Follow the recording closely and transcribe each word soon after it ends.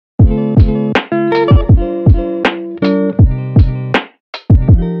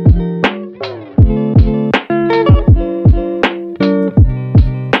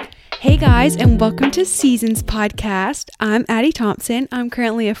Welcome to Seasons Podcast. I'm Addie Thompson. I'm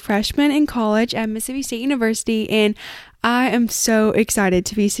currently a freshman in college at Mississippi State University, and I am so excited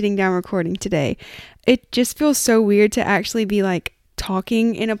to be sitting down recording today. It just feels so weird to actually be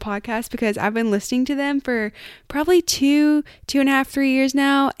talking in a podcast because I've been listening to them for probably 2.5, 3 years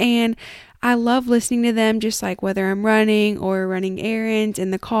now, and I love listening to them just whether I'm running or running errands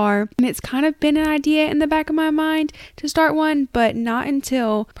in the car. And it's kind of been an idea in the back of my mind to start one, but not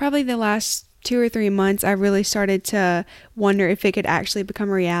until probably the last 2 or 3 months I really started to wonder if it could actually become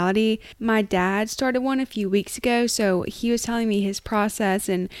a reality. My dad started one a few weeks ago, so he was telling me his process,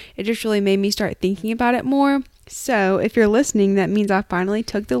 and it just really made me start thinking about it more. So if you're listening, that means I finally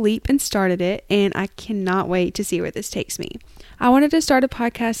took the leap and started it, and I cannot wait to see where this takes me. I wanted to start a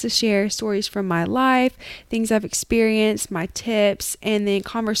podcast to share stories from my life, things I've experienced, my tips, and then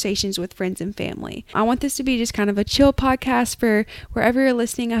conversations with friends and family. I want this to be just kind of a chill podcast for wherever you're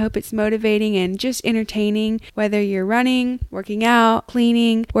listening. I hope it's motivating and just entertaining, whether you're running, working out,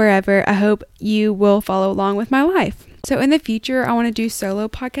 cleaning, wherever. I hope you will follow along with my life. So in the future, I want to do solo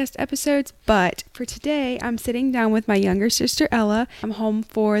podcast episodes, but for today, I'm sitting down with my younger sister, Ella. I'm home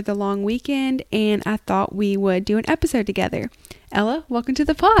for the long weekend, and I thought we would do an episode together. Ella, welcome to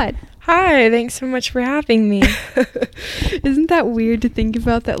the pod. Hi, thanks so much for having me. Isn't that weird to think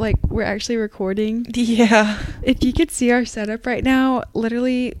about that, we're actually recording? Yeah. If you could see our setup right now,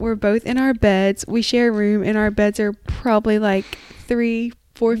 literally, we're both in our beds. We share a room, and our beds are probably 3-4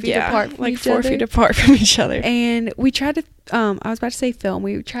 feet apart from each 4 other. feet apart from each other. And we tried to I was about to say film.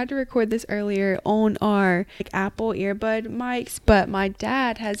 We tried to record this earlier on our Apple earbud mics, but my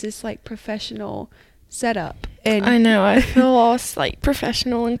dad has this professional setup, and I know, I feel all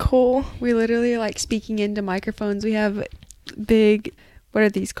professional and cool. we literally are speaking into microphones. We have big, what are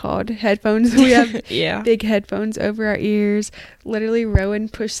these called? Headphones. We have Yeah. big headphones over our ears. Literally, Rowan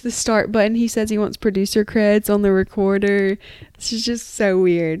pushed the start button. He says he wants producer creds on the recorder. This is just so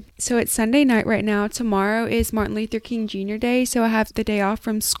weird. So it's Sunday night right now. Tomorrow is Martin Luther King Jr. Day, so I have the day off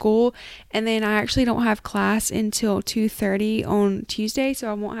from school, and then I actually don't have class until 2:30 on Tuesday, so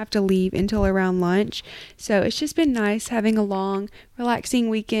I won't have to leave until around lunch. So it's just been nice having a long, relaxing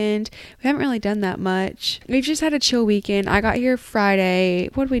weekend. We haven't really done that much. We've just had a chill weekend. I got here Friday.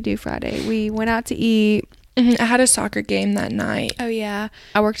 What did we do Friday? We went out to eat. I had a soccer game that night. Oh yeah,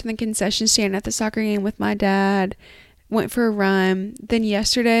 I worked in the concession stand at the soccer game with my dad. Went for a run. Then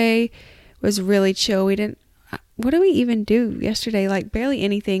yesterday was really chill. What did we even do yesterday? Barely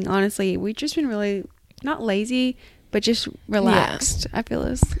anything, honestly. We've just been really not lazy, but just relaxed. Yeah. I feel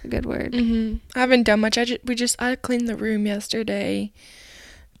is a good word. I haven't done much. I cleaned the room yesterday.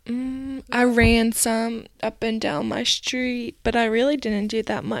 I ran some up and down my street, but I really didn't do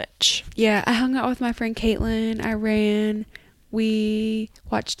that much. Yeah, I hung out with my friend Caitlin. I ran. We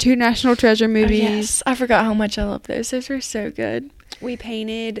watched 2 National Treasure movies. Oh, yes, I forgot how much I love those. Those were so good. We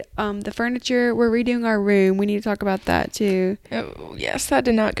painted the furniture. We're redoing our room. We need to talk about that too. Oh, yes, that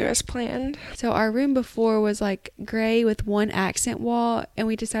did not go as planned. So our room before was gray with one accent wall, and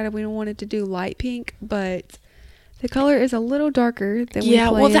we decided we wanted to do light pink, but the color is a little darker than we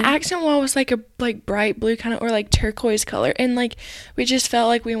planned. Well, the accent wall was a bright blue kind of, or turquoise color, and we just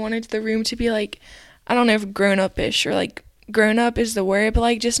felt we wanted the room to be I don't know if grown-up-ish or grown up is the word,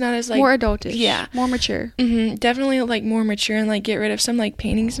 but just not as more adultish. Yeah, more mature. Definitely more mature, and get rid of some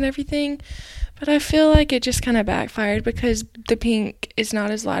paintings and everything. But I feel it just kind of backfired because the pink is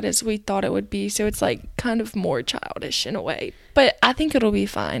not as light as we thought it would be, so it's kind of more childish in a way. But I think it'll be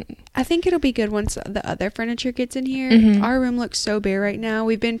fine. I think it'll be good once the other furniture gets in here. Our room looks so bare right now.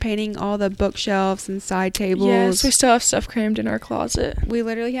 We've been painting all the bookshelves and side tables. Yes, we still have stuff crammed in our closet. We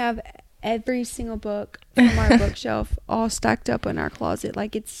literally have every single book from our bookshelf all stacked up in our closet.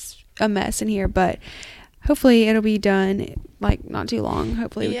 It's a mess in here, but hopefully it'll be done not too long.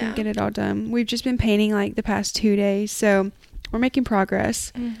 Hopefully we can get it all done. We've just been painting the past 2 days, so we're making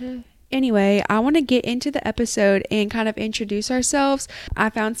progress. Anyway, I want to get into the episode and kind of introduce ourselves.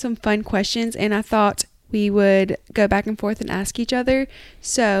 I found some fun questions, and I thought we would go back and forth and ask each other.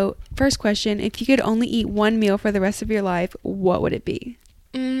 So first question, if you could only eat one meal for the rest of your life, what would it be?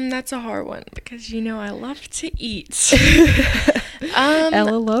 That's a hard one because I love to eat.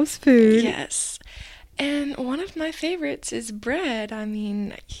 Ella loves food. Yes. And one of my favorites is bread. I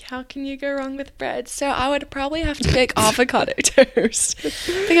mean, how can you go wrong with bread? So I would probably have to pick avocado toast.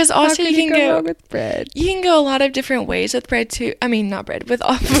 Because also you can go wrong with bread. You can go a lot of different ways with bread too. I mean, not bread, with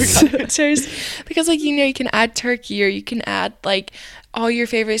avocado toast. Because you can add turkey, or you can add all your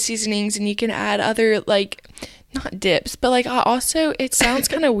favorite seasonings, and you can add other not dips, but like I also, it sounds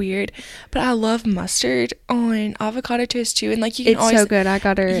kind of weird, but I love mustard on avocado toast too. And like you can It's always, so good. I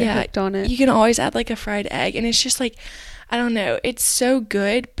got her hooked on it. you can always add like a fried egg, and it's just like, I don't know, it's so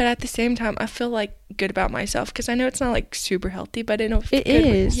good, but at the same time I feel like good about myself because I know it's not like super healthy, but it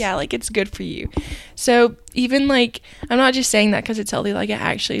is. Yeah, like it's good for you. So even like, I'm not just saying that because it's healthy, like it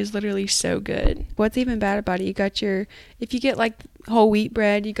actually is literally so good. What's even bad about it, you got your, if you get like whole wheat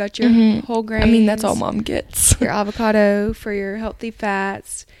bread, you got your whole grains. I mean, that's all mom gets. Your avocado for your healthy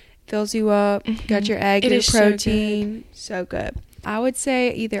fats, fills you up. You got your egg, your protein. So good. I would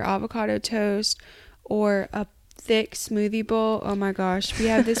say either avocado toast or a thick smoothie bowl. Oh my gosh, we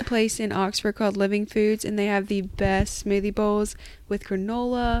have this place in Oxford called Living Foods, and they have the best smoothie bowls with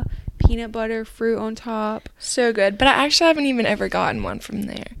granola, peanut butter, fruit on top. So good. But I actually haven't even ever gotten one from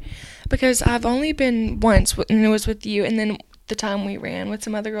there because I've only been once, and it was with you, and then the time we ran with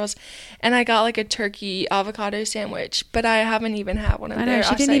some other girls, and I got like a turkey avocado sandwich, but I haven't even had one of their I know,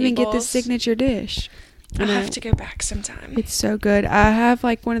 she didn't even bowls. get the signature dish. I have to go back sometime. It's so good. I have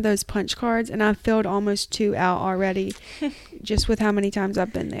like one of those punch cards, and I've filled almost 2 out already just with how many times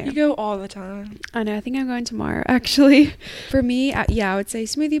I've been there. You go all the time. I know. I think I'm going tomorrow, actually. For me, I would say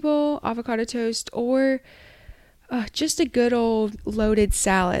smoothie bowl, avocado toast, or just a good old loaded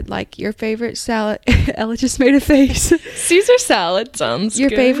salad. Like your favorite salad. Ella just made a face. Caesar salad sounds Your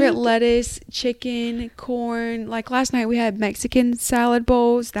good. favorite lettuce, chicken, corn. Like last night we had Mexican salad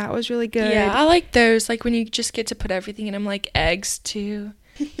bowls. That was really good. Yeah, I like those. Like when you just get to put everything in them, like eggs too.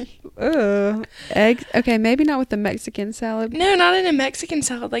 Eggs. Okay, maybe not with the Mexican salad. No, not in a Mexican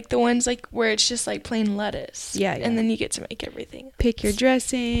salad. Like the ones like where it's just like plain lettuce. Yeah. And then you get to make everything. Pick your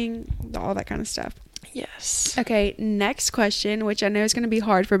dressing, all that kind of stuff. Yes. Okay, next question, which I know is going to be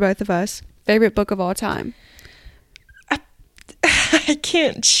hard for both of us. Favorite book of all time? I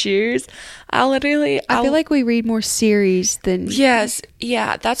can't choose. I feel like we read more series than... Yes.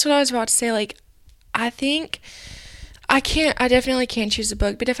 Yeah, that's what I was about to say. Like, I think... I definitely can't choose a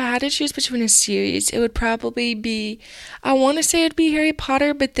book, but if I had to choose between a series, it would probably be... I want to say it would be Harry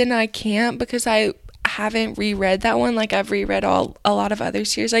Potter, but then I can't because I haven't reread that one. Like, I've reread a lot of other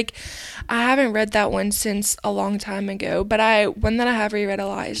series. Like, I haven't read that one since a long time ago, but one that I have reread a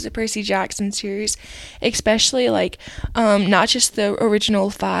lot is the Percy Jackson series, especially like not just the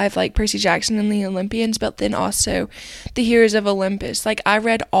original 5, like Percy Jackson and the Olympians, but then also the Heroes of Olympus. Like, I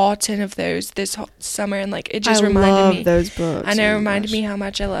read all 10 of those this summer, and like it just reminded me. Those books. I know, it reminded me how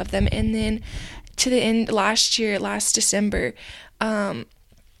much I love them. And then to the end last December,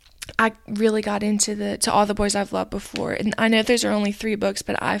 I really got into To All the Boys I've Loved Before. And I know those are only 3 books,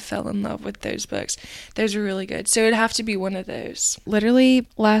 but I fell in love with those books. Those are really good. So it'd have to be one of those. Literally,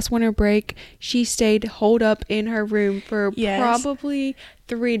 last winter break, she stayed holed up in her room for probably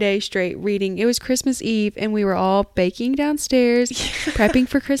 3 days straight reading. It was Christmas Eve, and we were all baking downstairs, prepping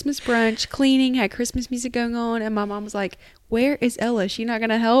for Christmas brunch, cleaning, had Christmas music going on, and my mom was like, "Where is Ella? Is she not going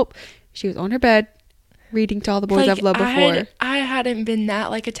to help?" She was on her bed, reading To All the Boys I've Loved Before. I hadn't been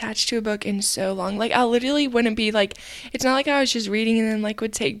that like attached to a book in so long. Like, I literally wouldn't be like, it's not like I was just reading and then like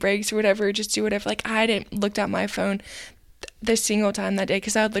would take breaks or whatever, or just do whatever. Like, I hadn't looked at my phone the single time that day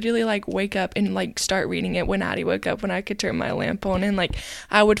because I would literally like wake up and like start reading it when Addie woke up, when I could turn my lamp on, and like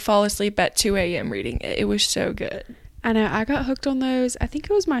I would fall asleep at 2 a.m. reading it. It was so good. I know, I got hooked on those. I think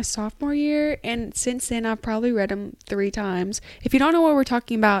it was my sophomore year, and since then I've probably read them 3 times. If you don't know what we're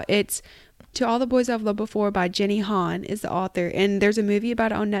talking about, it's To All the Boys I've Loved Before by Jenny Han is the author, and there's a movie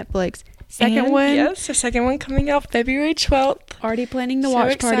about it on Netflix. Second one, yes, the second one coming out February 12th. Already planning the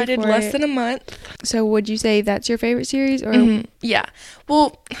watch party for less it. than a month. So would you say that's your favorite series, or yeah?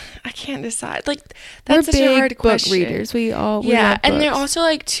 Well, I can't decide. Like, that's such a hard question. Book readers. We love and they're also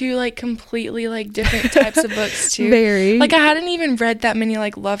like 2 like completely like different types of books too. Very. Like, I hadn't even read that many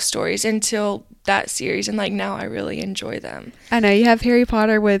like love stories until that series, and like now I really enjoy them. I know, you have Harry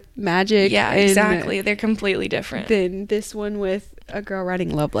Potter with magic. Yeah, exactly. They're completely different. Then this one with a girl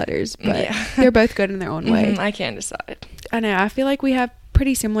writing love letters, but they're both good in their own way. I can't decide. I know, I feel like we have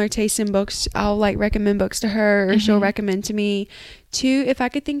pretty similar tastes in books. I'll like recommend books to her, or she'll recommend to me. If I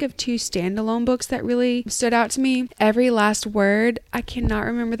could think of 2 standalone books that really stood out to me, Every Last Word. I cannot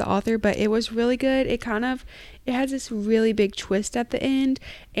remember the author, but it was really good. It has this really big twist at the end,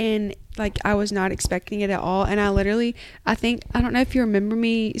 and like I was not expecting it at all. And I don't know if you remember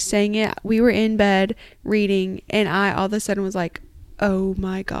me saying it. We were in bed reading, and I all of a sudden was like, oh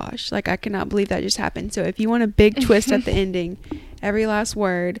my gosh, like I cannot believe that just happened. So if you want a big twist at the ending, Every Last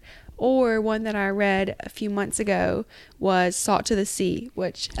Word. or one that I read a few months ago was Salt to the Sea,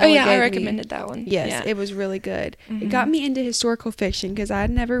 which I recommended that one. Yes, it was really good. It got me into historical fiction because I had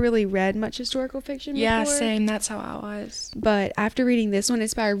never really read much historical fiction before. Yeah, same. That's how I was. But after reading this one,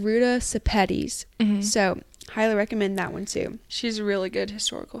 it's by Ruta Sepetys. So highly recommend that one too. She's a really good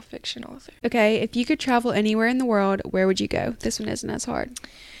historical fiction author. Okay, if you could travel anywhere in the world, where would you go? This one isn't as hard.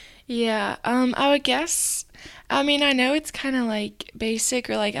 Yeah, I would guess, I mean, I know it's kind of like basic,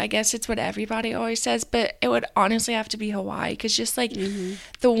 or like I guess it's what everybody always says, but it would honestly have to be Hawaii, because just like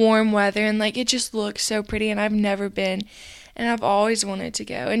the warm weather and like it just looks so pretty, and I've never been, and I've always wanted to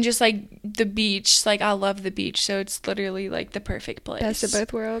go, and just like the beach, like I love the beach, so it's literally like the perfect place. Best of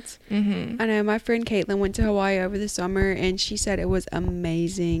both worlds. I know my friend Caitlin went to Hawaii over the summer, and she said it was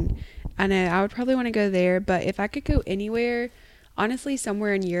amazing. I know I would probably want to go there, but if I could go anywhere, honestly,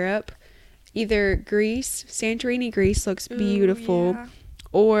 somewhere in Europe, either Greece. Santorini, Greece looks beautiful. Yeah.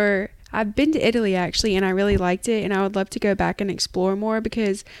 Or I've been to Italy actually, and I really liked it, and I would love to go back and explore more,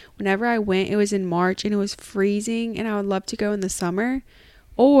 because whenever I went, it was in March and it was freezing, and I would love to go in the summer.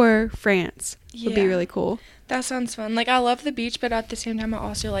 Or France would be really cool. That sounds fun. Like I love the beach, but at the same time I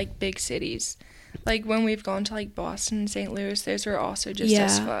also like big cities. Like when we've gone to like Boston and St. Louis, those were also just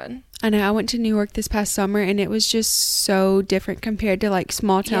as fun. I know. I went to New York this past summer, and it was just so different compared to like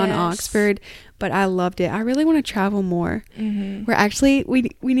small town Oxford, but I loved it. I really want to travel more. We're actually, we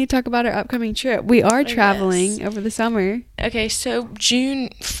need to talk about our upcoming trip. We are traveling over the summer. Okay, so June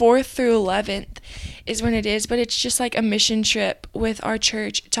 4th through 11th is when it is, but it's just like a mission trip with our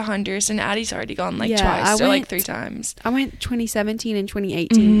church to Honduras, and Addie's already gone like twice, so like 3 times. I went 2017 and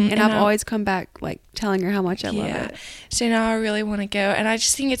 2018, and I've always come back like telling her how much I love it. So now I really want to go, and I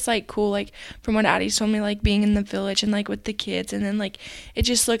just think it's like cool, like from what Addie's told me, like being in the village and like with the kids, and then like it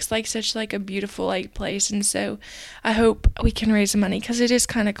just looks like such like a beautiful like place, and so I hope we can raise the money, because it is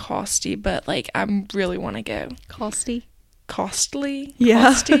kind of costly, but like I really want to go. Costly,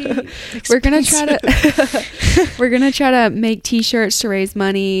 yeah. we're gonna try to make t-shirts to raise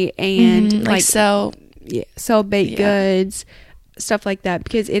money, and like sell baked goods, stuff like that,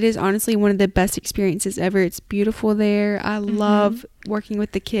 because it is honestly one of the best experiences ever. It's beautiful there. I love working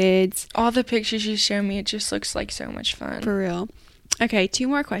with the kids. All the pictures you show me, it just looks like so much fun. For real. Okay, 2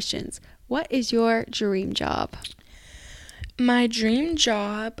 more questions. What is your dream job? My dream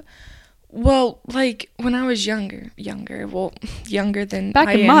job, well, like when I was younger than back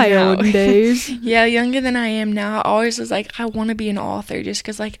I in am my now. olden days. Yeah, younger than I am now. I always was like, I want to be an author, just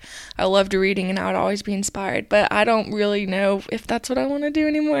because like I loved reading and I would always be inspired, but I don't really know if that's what I want to do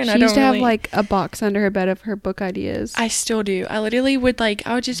anymore. And she used to have like a box under her bed of her book ideas. I still do. I literally would like,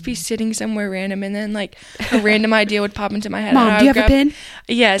 I would just be sitting somewhere random, and then like a random idea would pop into my head. Mom, do you have a pen?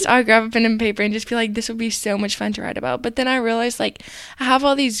 Yes, I would grab a pen and paper and just be like, this would be so much fun to write about. But then I realized like I have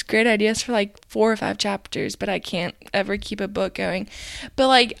all these great ideas for like 4 or 5 chapters, but I can't ever keep a book going. But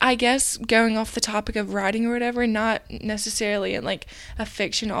like I guess going off the topic of writing or whatever, not necessarily in like a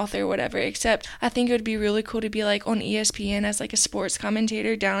fiction author or whatever, except I think it would be really cool to be like on ESPN as like a sports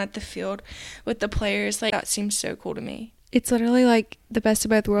commentator down at the field with the players. Like that seems so cool to me. It's literally like the best of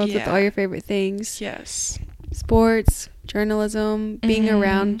both worlds with all your favorite things. Yes. Sports, journalism, being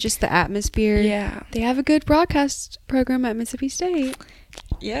around just the atmosphere. Yeah. They have a good broadcast program at Mississippi State.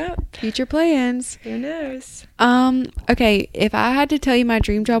 Yeah. Future plans. Who knows? Okay, if I had to tell you my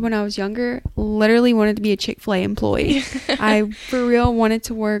dream job when I was younger, literally wanted to be a Chick-fil-A employee. I for real wanted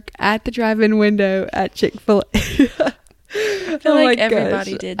to work at the drive-in window at Chick-fil-A. I feel like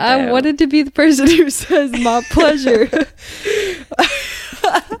everybody did, though. I wanted to be the person who says my pleasure.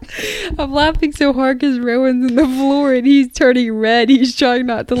 I'm laughing so hard because Rowan's on the floor and he's turning red. He's trying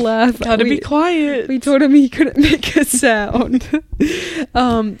not to laugh. Gotta be quiet. We told him he couldn't make a sound.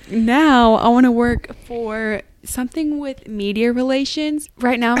 Now I want to work for something with media relations.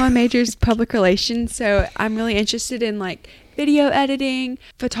 Right now my major is public relations, so I'm really interested in like video editing,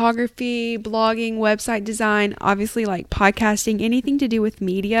 photography, blogging, website design, obviously like podcasting, anything to do with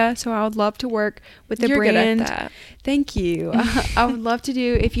media. So I would love to work with the brand. You're good at that. Thank you. I would love to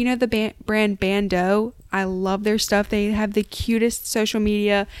do, if you know the brand Bando, I love their stuff. They have the cutest social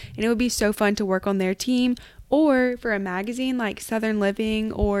media, and it would be so fun to work on their team. Or for a magazine like Southern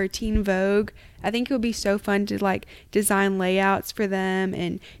Living or Teen Vogue, I think it would be so fun to like design layouts for them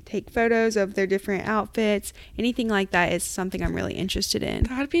and take photos of their different outfits. Anything like that is something I'm really interested in.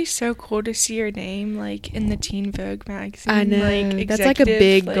 That'd be so cool to see your name like in the Teen Vogue magazine. I know. Like, that's like a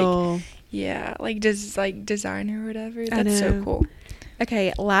big goal. Yeah, like designer or whatever. That's so cool.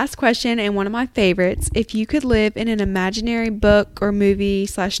 Okay, last question, and one of my favorites. If you could live in an imaginary book or movie /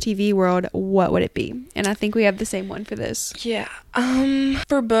 TV world, what would it be? And I think we have the same one for this. Yeah.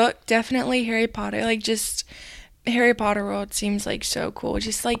 For book, definitely Harry Potter. Like, just Harry Potter world seems like so cool.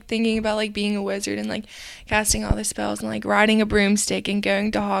 Just like thinking about like being a wizard and like casting all the spells and like riding a broomstick and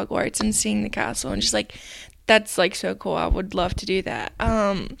going to Hogwarts and seeing the castle and just like that's like so cool. I would love to do that.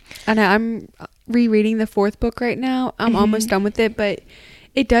 I know I'm rereading the 4th book right now. I'm almost done with it, but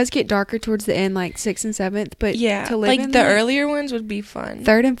it does get darker towards the end, like 6th and 7th. But yeah, to live like in the earlier ones would be fun.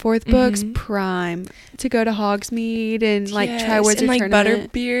 3rd and 4th books, prime. To go to Hogsmeade and like try Wizard and like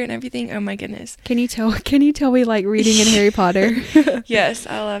Tournament. butterbeer and everything. Oh my goodness. Can you tell we like reading in Harry Potter? Yes,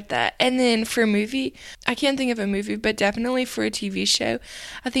 I love that. And then for a movie, I can't think of a movie, but definitely for a TV show,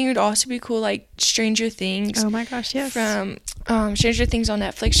 I think it would also be cool, like Stranger Things. Oh my gosh, yes. From Stranger Things on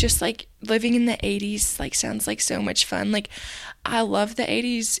Netflix. Just like living in the 80s like sounds like so much fun. Like I love the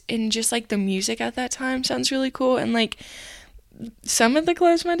 80s and just like the music at that time sounds really cool. And like some of the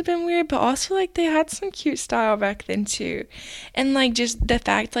clothes might have been weird, but also like they had some cute style back then too. And like just the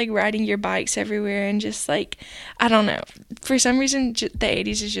fact like riding your bikes everywhere and just like I don't know, for some reason the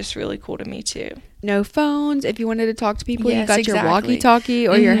 80s is just really cool to me too. No phones. If you wanted to talk to people, yes, you got exactly. your walkie-talkie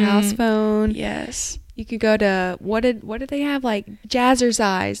or your house phone. Yes. You could go to what did they have, like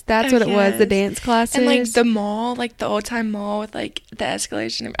Jazzercise? That's what it was, the dance classes. And like the mall, like the old time mall with like the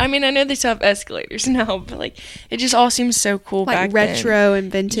escalation. I mean, I know they still have escalators now, but like it just all seems so cool like back retro then.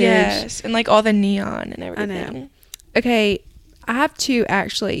 And vintage. Yes, and like all the neon and everything. I know. Okay, I have 2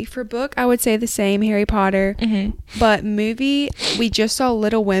 actually. For book, I would say the same, Harry Potter. But movie, we just saw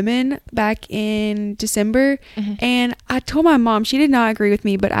Little Women back in December. And I told my mom, she did not agree with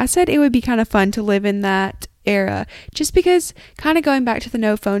me, but I said it would be kind of fun to live in that era. Just because, kind of going back to the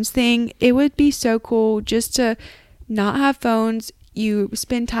no phones thing, it would be so cool just to not have phones. You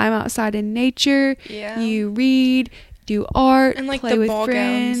spend time outside in nature. Yeah. You read, do art, and like play the with ball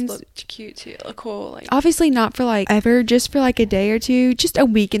friends. gowns look cute too, look cool. Like obviously not for like ever, just for like a day or two, just a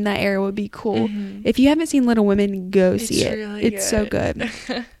week in that era would be cool. If you haven't seen Little Women, go see it. Really it's so good.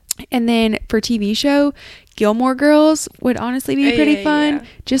 And then for TV show, Gilmore Girls would honestly be pretty fun. Yeah.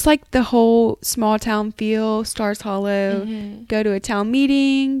 Just like the whole small town feel, Stars Hollow, go to a town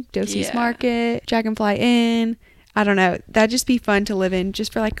meeting, Dosey's Market, Dragonfly Inn. I don't know. That'd just be fun to live in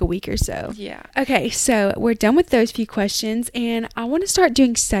just for like a week or so. Yeah. Okay, so we're done with those few questions, and I want to start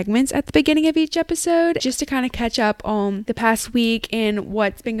doing segments at the beginning of each episode just to kind of catch up on the past week and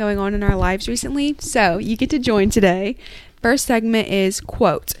what's been going on in our lives recently. So you get to join today. First segment is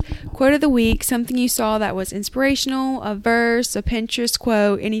quote. Quote of the week, something you saw that was inspirational, a verse, a Pinterest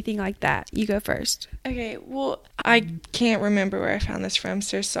quote, anything like that. You go first. Okay, well, I can't remember where I found this from,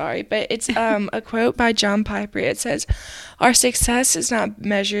 so sorry, but it's a quote by John Piper. It says, "Our success is not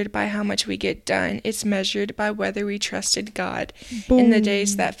measured by how much we get done. It's measured by whether we trusted God in the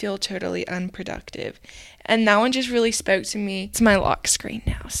days that feel totally unproductive." And that one just really spoke to me. It's my lock screen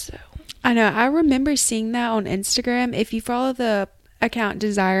now, so. I know. I remember seeing that on Instagram. If you follow the account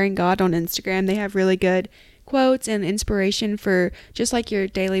Desiring God on Instagram, they have really good quotes and inspiration for just like your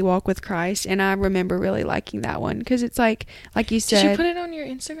daily walk with Christ. And I remember really liking that one because it's like you said. Did you put it on your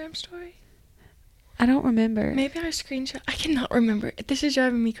Instagram story? I don't remember. Maybe I screenshot. I cannot remember. This is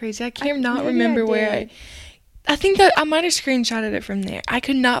driving me crazy. I cannot remember where I think that I might have screenshotted it from there. I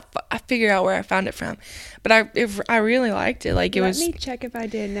could not figure out where I found it from, but I really liked it. Like Let me check if I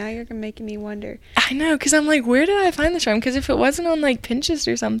did. Now you're making me wonder. I know, because I'm like, where did I find this from? Because if it wasn't on like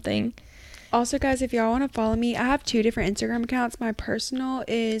Pinterest or something. Also, guys, if y'all want to follow me, I have 2 different Instagram accounts. My personal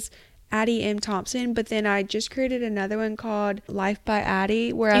is Addie M. Thompson, but then I just created another one called Life by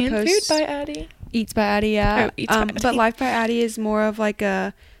Addie, where I post Food by Addie. Eats by Addie, yeah. Oh, Eats by Addie. But Life by Addie is more of like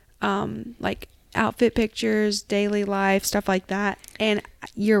a like outfit pictures, daily life, stuff like that. And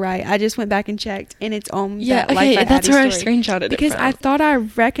you're right, I just went back and checked, and it's on that Life by that's Addie where story. I screenshotted it because from. I thought I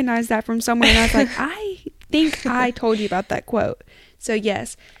recognized that from somewhere, and I was like, I think I told you about that quote. So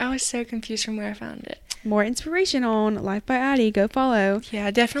yes, I was so confused from where I found it. more inspiration on Life by Addie. Go follow. Yeah,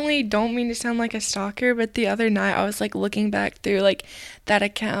 I definitely don't mean to sound like a stalker, but the other night I was like looking back through like that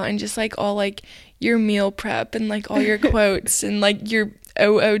account and just like all like your meal prep and like all your quotes and like your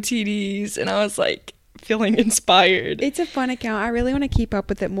OOTDs, and I was like feeling inspired. It's a fun account. I really want to keep up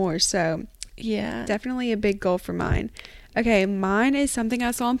with it more, so Yeah. definitely a big goal for mine. Okay, mine is something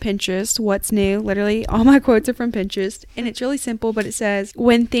I saw on Pinterest. What's new? Literally, all my quotes are from Pinterest. And it's really simple, but it says,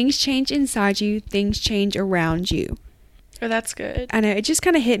 when things change inside you, things change around you. Oh, that's good. I know, it just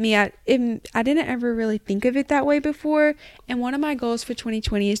kind of hit me. I didn't ever really think of it that way before. And one of my goals for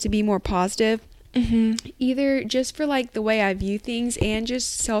 2020 is to be more positive. either just for like the way I view things and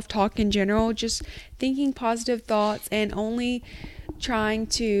just self-talk in general, just thinking positive thoughts and only trying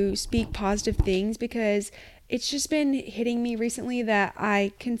to speak positive things, because it's just been hitting me recently that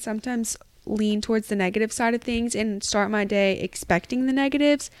I can sometimes lean towards the negative side of things and start my day expecting the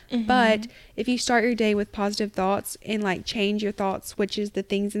negatives. But if you start your day with positive thoughts and like change your thoughts, which is the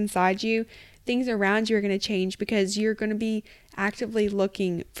things inside you, things around you are going to change, because you're going to be actively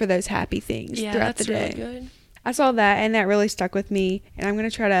looking for those happy things throughout the day. Really good. I saw that and that really stuck with me, and I'm going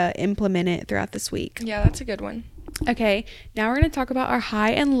to try to implement it throughout this week. Yeah, that's a good one. Okay, now we're going to talk about our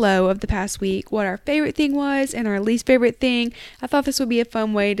high and low of the past week, what our favorite thing was and our least favorite thing. I thought this would be a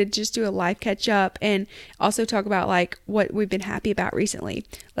fun way to just do a life catch up and also talk about like what we've been happy about recently.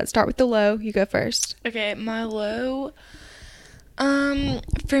 Let's start with the low. You go first. Okay, my low,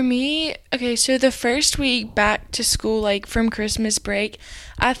 for me, okay, so the first week back to school, like from Christmas break,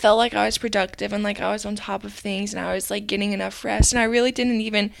 I felt like I was productive and like I was on top of things and I was like getting enough rest, and I really didn't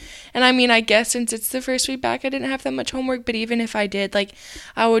even, and I mean, I guess since it's the first week back, I didn't have that much homework, but even if I did, like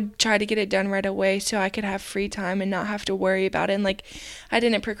I would try to get it done right away so I could have free time and not have to worry about it, and like I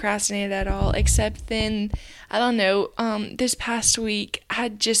didn't procrastinate at all, except then, I don't know, this past week, I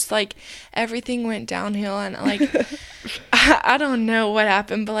just like, everything went downhill, and like, I don't know what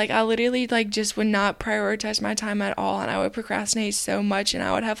happened, but like I literally like just would not prioritize my time at all, and I would procrastinate so much, and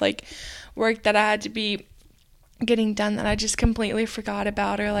I would have like work that I had to be getting done that I just completely forgot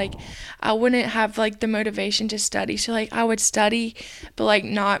about, or like I wouldn't have like the motivation to study, so like I would study but like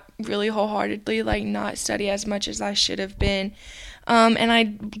not really wholeheartedly, like not study as much as I should have been, and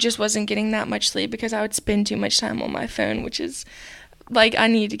I just wasn't getting that much sleep because I would spend too much time on my phone, which is like I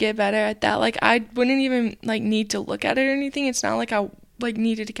need to get better at that. Like I wouldn't even like need to look at it or anything. It's not like I like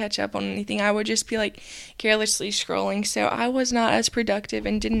needed to catch up on anything. I would just be like carelessly scrolling, so I was not as productive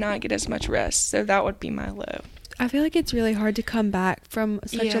and did not get as much rest, so that would be my low. I feel like it's really hard to come back from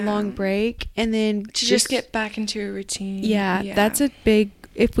such a long break and then to just get back into a routine. Yeah, that's a big,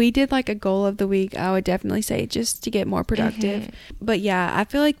 if we did like a goal of the week, I would definitely say just to get more productive. But yeah, I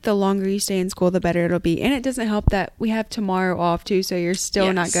feel like the longer you stay in school, the better it'll be. And it doesn't help that we have tomorrow off too, so you're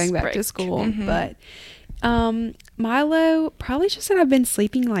still not going back to school. But my low, probably just that I've been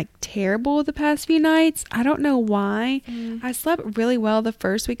sleeping like terrible the past few nights. I don't know why. I slept really well the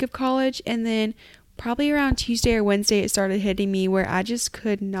first week of college, and then probably around Tuesday or Wednesday it started hitting me where I just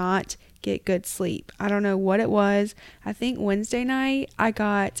could not get good sleep. I don't know what it was. I think Wednesday night I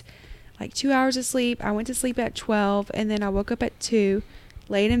got like 2 hours of sleep. I went to sleep at 12 and then I woke up at 2,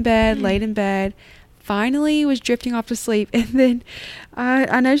 laid in bed, finally was drifting off to sleep, and then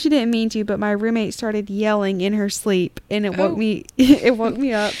I know she didn't mean to, but my roommate started yelling in her sleep, and it woke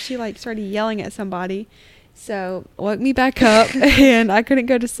me up. She like started yelling at somebody, so woke me back up and I couldn't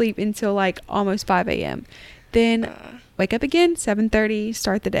go to sleep until like almost 5 a.m. Then wake up again, 7:30,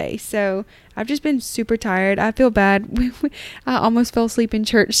 start the day. So I've just been super tired. I feel bad. I almost fell asleep in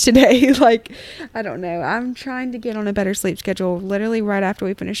church today. Like, I don't know. I'm trying to get on a better sleep schedule. Literally right after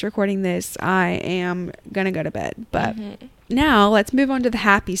we finish recording this, I am going to go to bed. But now let's move on to the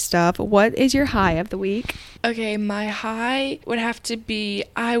happy stuff. What is your high of the week? Okay, my high would have to be,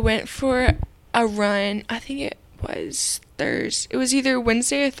 I went for a run. I think it was Thursday. It was either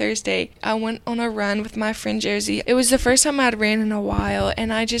Wednesday or Thursday. I went on a run with my friend Josie. It was the first time I'd ran in a while,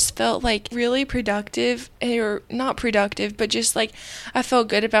 and I just felt like really productive, or not productive, but just like I felt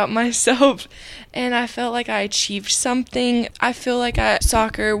good about myself, and I felt like I achieved something. I feel like at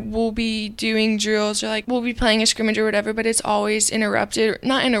soccer we'll be doing drills, or like we'll be playing a scrimmage or whatever, but it's always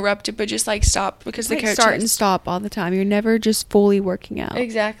not interrupted, but just like stopped because the coach start and stop all the time. You're never just fully working out.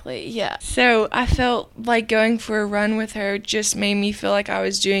 Exactly, yeah. So I felt like going for a run with her just made me feel like I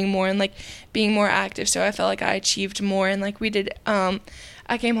was doing more and like being more active, so I felt like I achieved more. And like we did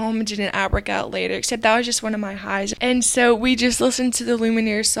I came home and did an ab workout later, except that was just one of my highs. And so we just listened to the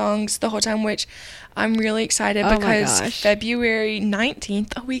Lumineers songs the whole time, which I'm really excited because February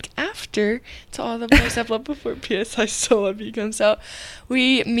 19th, a week after To All the Boys I've Loved Before, P.S. I Still Love You comes out,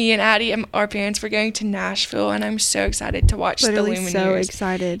 me and Addie and our parents were going to Nashville, and I'm so excited to watch the Lumineers. So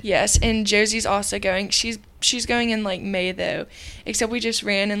excited. Yes, and Josie's also going. She's going in like May though, except we just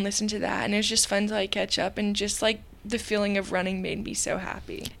ran and listened to that, and it was just fun to like catch up, and just like the feeling of running made me so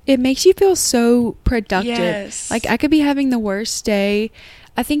happy. It makes you feel so productive. Yes. Like I could be having the worst day.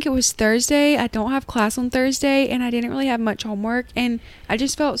 I think it was Thursday. I don't have class on Thursday, and I didn't really have much homework, and I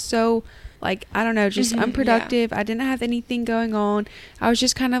just felt so like, I don't know, just unproductive. Yeah. I didn't have anything going on. I was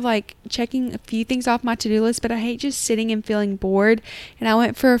just kind of like checking a few things off my to-do list, but I hate just sitting and feeling bored. And I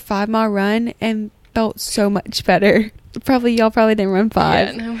went for a 5-mile run and felt so much better. Y'all probably didn't run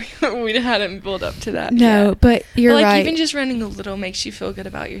 5. Yeah, no, we we hadn't built up to that. No, yet. but you're but, like, right. Even just running a little makes you feel good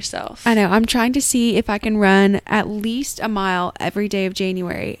about yourself. I know. I'm trying to see if I can run at least a mile every day of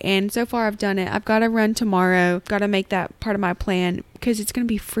January. And so far I've done it. I've got to run tomorrow. Got to make that part of my plan because it's going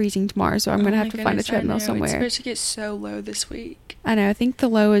to be freezing tomorrow. So I'm going to have to find a treadmill somewhere. It's supposed to get so low this week. I know. I think the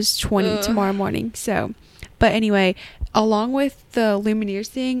low is 20 tomorrow morning. So, but anyway, along with the Lumineers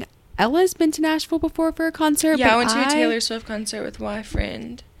thing, Ella's been to Nashville before for a concert. Yeah, I went to a Taylor Swift concert with my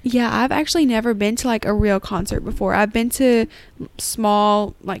friend. Yeah, I've actually never been to like a real concert before. I've been to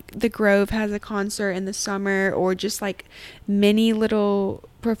small, like the Grove has a concert in the summer, or just like mini little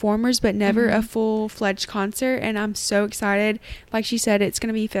performers, but never a full-fledged concert. And I'm so excited. Like she said, it's going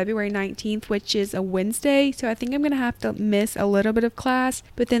to be February 19th, which is a Wednesday. So I think I'm going to have to miss a little bit of class.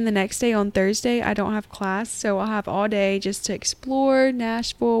 But then the next day on Thursday, I don't have class. So I'll have all day just to explore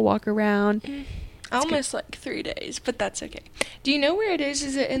Nashville, walk around. I'll miss like 3 days, but that's okay. Do you know where it is?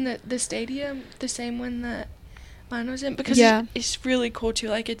 Is it in the stadium, the same one that mine was in? Because it's really cool too.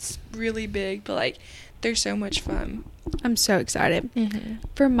 Like, it's really big, but like they're so much fun. I'm so excited.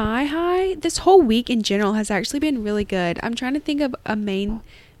 For my high, this whole week in general has actually been really good. I'm trying to think of a main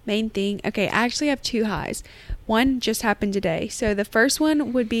thing. Okay, I actually have two highs. One just happened today. So the first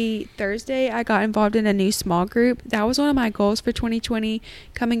one would be Thursday. I got involved in a new small group. That was one of my goals for 2020.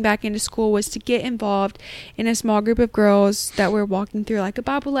 Coming back into school was to get involved in a small group of girls that were walking through like a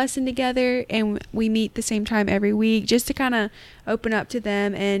Bible lesson together, and we meet the same time every week just to kind of open up to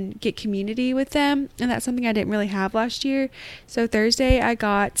them and get community with them. And that's something I didn't really have last year. So Thursday I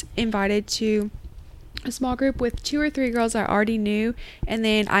got invited to a small group with 2 or 3 girls I already knew, and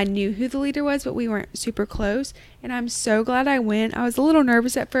then I knew who the leader was, but we weren't super close. And I'm so glad I went. I was a little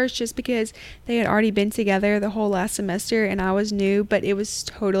nervous at first just because they had already been together the whole last semester and I was new, but it was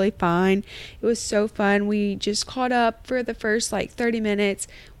totally fine. It was so fun. We just caught up for the first like 30 minutes.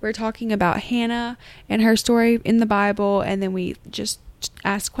 We're talking about Hannah and her story in the Bible, and then we just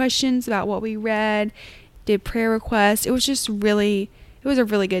asked questions about what we read, did prayer requests. It was a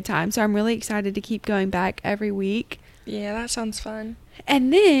really good time. So I'm really excited to keep going back every week. Yeah, that sounds fun.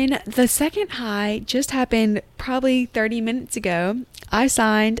 And then the second high just happened probably 30 minutes ago. I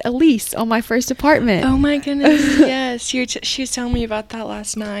signed a lease on my first apartment. Oh my goodness, yes. She was telling me about that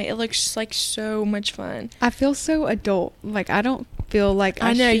last night. It looks like so much fun. I feel so adult. Like, I don't feel like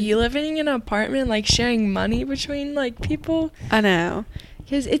I know, you living in an apartment, like sharing money between like people. I know.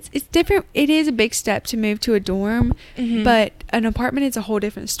 Because it's different. It is a big step to move to a dorm, but an apartment is a whole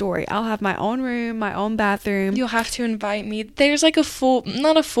different story. I'll have my own room, my own bathroom. You'll have to invite me. There's like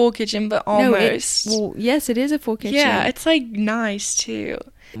not a full kitchen, but almost. Yes, it is a full kitchen. Yeah, it's like nice too.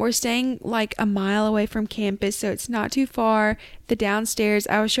 We're staying like a mile away from campus, so it's not too far. The downstairs,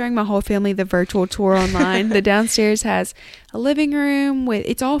 I was showing my whole family the virtual tour online. The downstairs has a living room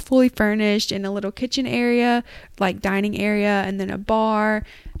it's all fully furnished, and a little kitchen area, like dining area, and then a bar,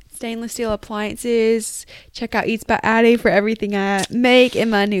 stainless steel appliances. Check out Eats by Addie for everything I make in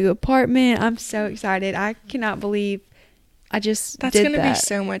my new apartment. I'm so excited. I cannot believe I just That's did gonna that. be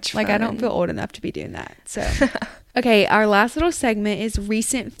so much fun. Like, I don't feel old enough to be doing that. So okay, our last little segment is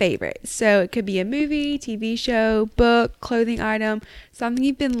recent favorites. So it could be a movie, TV show, book, clothing item, something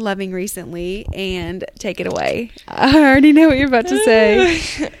you've been loving recently, and take it away. I already know what you're about to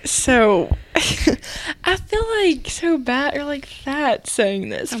say. So I feel like so bad or like fat saying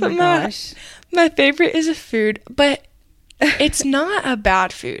this. Oh but my gosh. My favorite is a food, but it's not a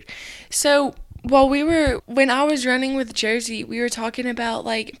bad food. So when I was running with Josie, we were talking about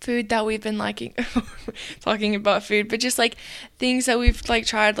like food that we've been liking, talking about food, but just like things that we've like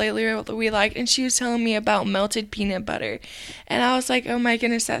tried lately or that we like. And she was telling me about melted peanut butter, and I was like, oh my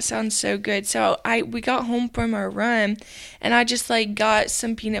goodness, that sounds so good. So we got home from our run, and I just like got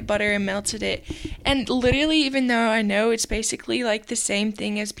some peanut butter and melted it. And literally, even though I know it's basically like the same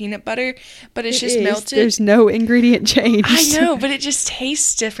thing as peanut butter, but it's just melted. There's no ingredient change. I know, but it just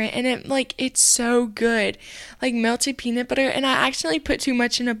tastes different, and it's so good, like melted peanut butter. And I accidentally put too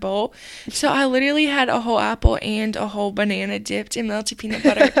much in a bowl, so I literally had a whole apple and a whole banana dipped in melted peanut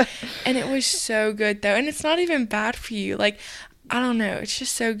butter. And it was so good though, and it's not even bad for you. Like, I don't know, it's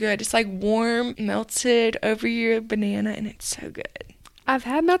just so good. It's like warm, melted over your banana, and it's so good. I've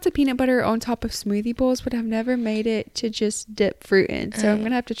had melted peanut butter on top of smoothie bowls, but I've never made it to just dip fruit in. So I'm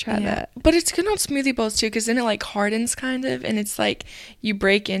gonna have to try that. But it's good on smoothie bowls too, because then it like hardens kind of, and it's like you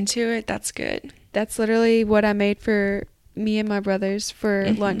break into it. That's good. That's literally what I made for me and my brothers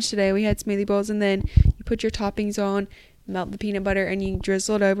for lunch today. We had smoothie bowls, and then you put your toppings on, melt the peanut butter, and you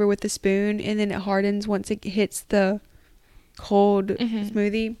drizzle it over with a spoon, and then it hardens once it hits the cold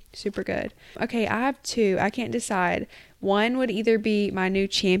smoothie. Super good. Okay, I have two. I can't decide. One would either be my new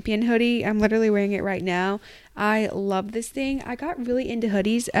Champion hoodie. I'm literally wearing it right now. I love this thing. I got really into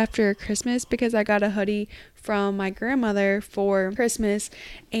hoodies after Christmas because I got a hoodie from my grandmother for Christmas,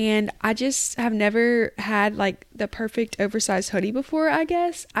 and I just have never had like the perfect oversized hoodie before, I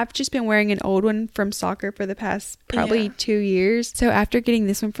guess. I've just been wearing an old one from soccer for the past probably 2 years. So after getting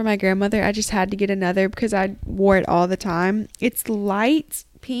this one from my grandmother, I just had to get another because I wore it all the time. It's light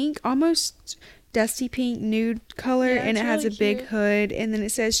pink, almost dusty pink nude color, and it has really a big hood, and then it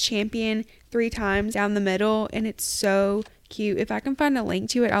says Champion 3 times down the middle, and it's so cute. If I can find a link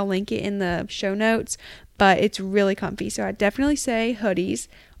to it, I'll link it in the show notes, but it's really comfy. So I definitely say hoodies,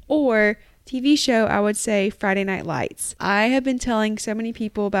 or TV show, I would say Friday Night Lights. I have been telling so many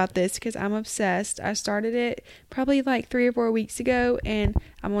people about this because I'm obsessed. I started it probably like 3 or 4 weeks ago, and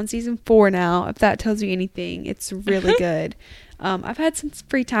I'm on season 4 now, if that tells you anything. It's really good. I've had some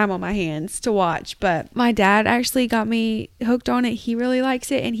free time on my hands to watch, but my dad actually got me hooked on it. He really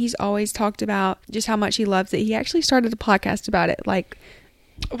likes it, and he's always talked about just how much he loves it. He actually started a podcast about it, like,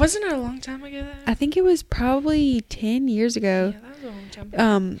 wasn't it a long time ago though? I think it was probably 10 years ago. Yeah, that was a long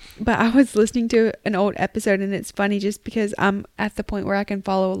time ago. But I was listening to an old episode, and it's funny just because I'm at the point where I can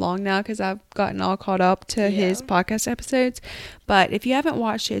follow along now because I've gotten all caught up to his podcast episodes. But if you haven't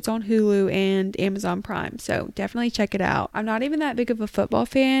watched it, it's on Hulu and Amazon Prime, so definitely check it out. I'm not even that big of a football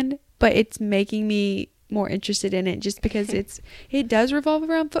fan, but it's making me more interested in it just because it does revolve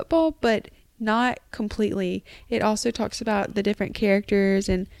around football, but not completely. It also talks about the different characters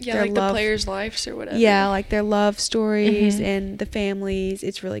and their like the players' lives or whatever. Yeah, like their love stories and the families.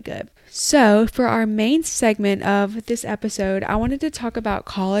 It's really good. So for our main segment of this episode, I wanted to talk about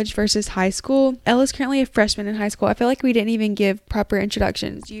college versus high school. Ella's currently a freshman in high school. I feel like we didn't even give proper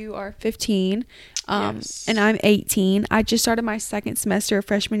introductions. You are 15 and I'm 18. I just started my second semester of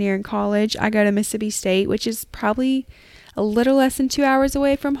freshman year in college. I go to Mississippi State, which is probably a little less than 2 hours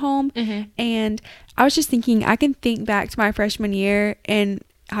away from home. And I was just thinking, I can think back to my freshman year in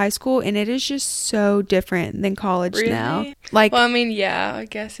high school, and it is just so different than college now. Like, well, I mean, yeah, I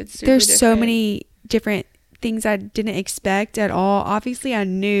guess it's super there's different. So many different things I didn't expect at all. Obviously, I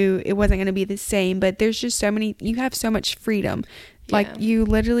knew it wasn't going to be the same, but there's just so many, you have so much freedom. Like, you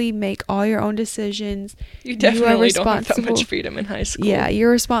literally make all your own decisions. You definitely don't have that much freedom in high school. Yeah,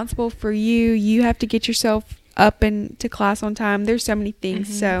 you're responsible for you. You have to get yourself up and to class on time. There's so many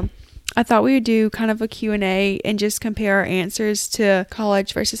things. So I thought we would do kind of a Q&A and just compare our answers to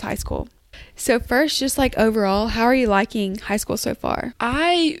college versus high school. So first, just like overall, how are you liking high school so far?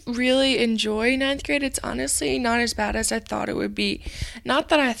 I really enjoy 9th grade. It's honestly not as bad as I thought it would be. Not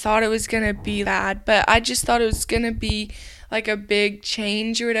that I thought it was going to be bad, but I just thought it was going to be like a big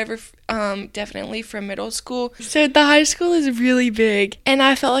change or whatever, definitely from middle school. So the high school is really big, and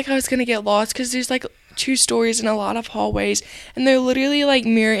I felt like I was going to get lost because there's like 2 stories and a lot of hallways, and they're literally like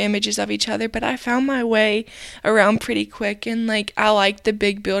mirror images of each other, but I found my way around pretty quick, and like I like the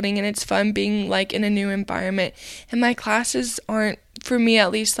big building, and it's fun being like in a new environment. And my classes aren't, for me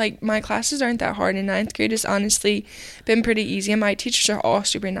at least, like my classes aren't that hard, and 9th grade has honestly been pretty easy, and my teachers are all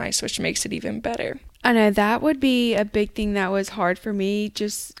super nice, which makes it even better. I know that would be a big thing that was hard for me,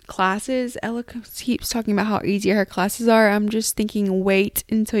 just classes. Ella keeps talking about how easy her classes are. I'm just thinking, wait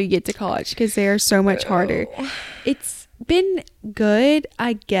until you get to college because they are so much harder. It's been good,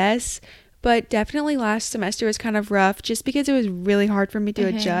 I guess, but definitely last semester was kind of rough just because it was really hard for me to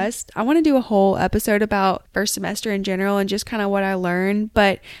adjust. I want to do a whole episode about first semester in general and just kind of what I learned,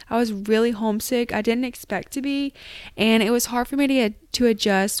 but I was really homesick. I didn't expect to be, and it was hard for me to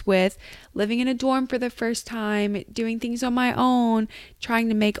adjust with living in a dorm for the first time, doing things on my own, trying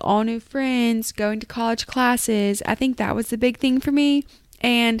to make all new friends, going to college classes. I think that was the big thing for me.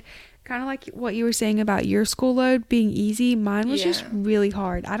 And kind of like what you were saying about your school load being easy, mine was just really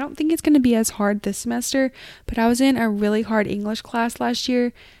hard. I don't think it's going to be as hard this semester, but I was in a really hard English class last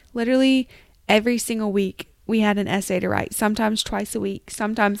year. Literally every single week we had an essay to write, sometimes twice a week,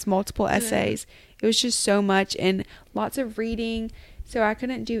 sometimes multiple essays. It was just so much and lots of reading. So I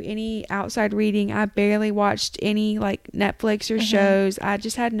couldn't do any outside reading. I barely watched any like Netflix or shows. I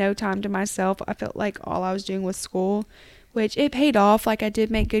just had no time to myself. I felt like all I was doing was school, which it paid off. Like I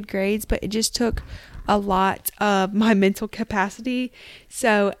did make good grades, but it just took a lot of my mental capacity.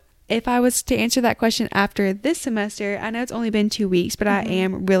 So if I was to answer that question after this semester, I know it's only been 2 weeks, but I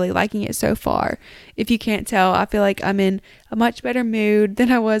am really liking it so far. If you can't tell, I feel like I'm in a much better mood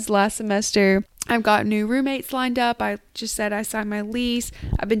than I was last semester. I've got new roommates lined up. I just said I signed my lease.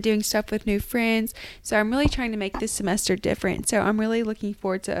 I've been doing stuff with new friends. So I'm really trying to make this semester different. So I'm really looking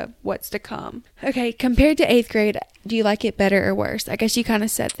forward to what's to come. Okay, compared to 8th grade, do you like it better or worse? I guess you kind of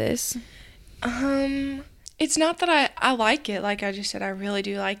said this. It's not that I like it. Like I just said, I really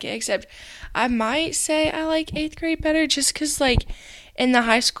do like it. Except I might say I like 8th grade better just because, like, in the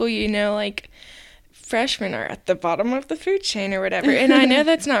high school, you know, like, freshmen are at the bottom of the food chain or whatever. And I know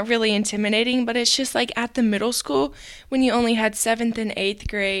that's not really intimidating, but it's just like at the middle school when you only had 7th and 8th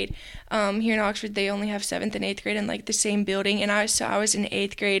grade. Here in Oxford, they only have 7th and 8th grade in like the same building. And I was in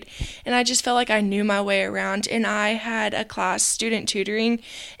 8th grade, and I just felt like I knew my way around. And I had a class, student tutoring,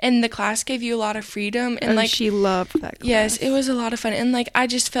 and the class gave you a lot of freedom. And like she loved that class. Yes, it was a lot of fun. And like I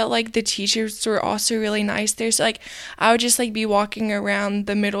just felt like the teachers were also really nice. There's like I would just like be walking around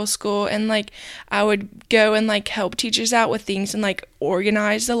the middle school, and like I would go and like help teachers out with things and like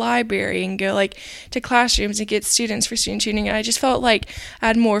organize the library and go like to classrooms and get students for student tutoring. And I just felt like I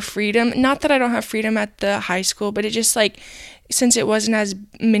had more freedom. Not that I don't have freedom at the high school, but it just like since it wasn't as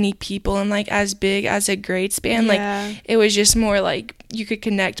many people and like as big as a grade span, like it was just more like you could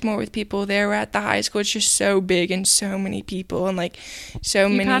connect more with people there. Where at the high school, it's just so big and so many people and like so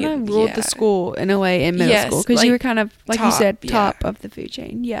many. You kind of ruled the school in a way in middle school because like, you were kind of like top, you said top of the food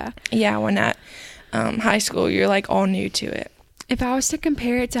chain. Yeah, when at high school you're like all new to it. If I was to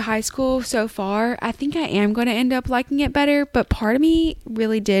compare it to high school so far, I think I am going to end up liking it better, but part of me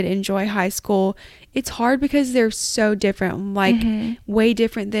really did enjoy high school. It's hard because they're so different, like way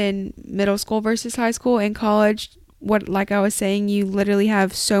different than middle school versus high school. In college, like I was saying, you literally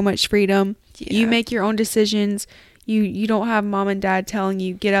have so much freedom. Yeah. You make your own decisions. You don't have mom and dad telling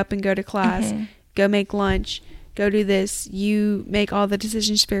you get up and go to class, go make lunch, go do this. You make all the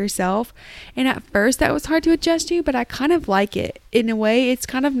decisions for yourself. And at first that was hard to adjust to, but I kind of like it. In a way, it's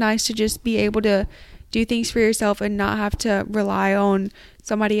kind of nice to just be able to do things for yourself and not have to rely on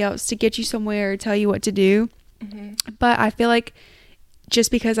somebody else to get you somewhere or tell you what to do. But I feel like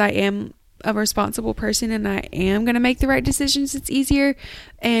just because I am a responsible person and I am going to make the right decisions, it's easier.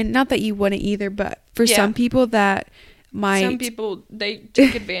 And not that you wouldn't either, but for some people that some people, they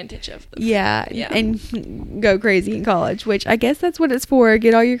take advantage of them. Yeah, and go crazy in college, which I guess that's what it's for.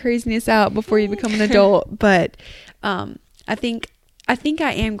 Get all your craziness out before you become an adult. But I think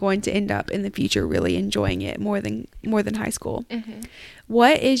I am going to end up in the future really enjoying it more than high school.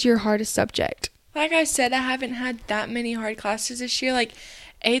 What is your hardest subject? Like I said, I haven't had that many hard classes this year. Like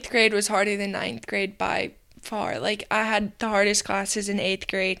 8th grade was harder than 9th grade by far. Like I had the hardest classes in 8th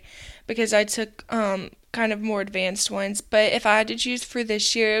grade because I took kind of more advanced ones. But if I had to choose for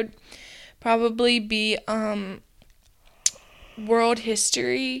this year, it would probably be world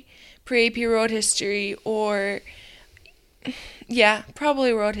history, pre-AP world history, or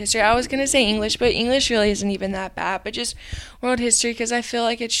probably world history. I was gonna say English, but English really isn't even that bad, but just world history because I feel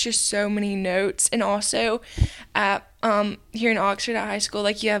like it's just so many notes. And also at here in Oxford at high school,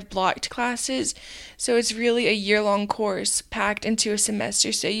 like you have blocked classes, so it's really a year-long course packed into a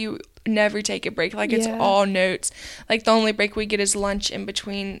semester, so you never take a break. Like it's all notes. Like the only break we get is lunch in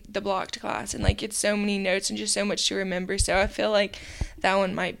between the blocked class, and like it's so many notes and just so much to remember. So I feel like that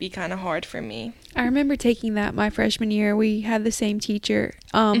one might be kind of hard for me. I remember taking that my freshman year. We had the same teacher,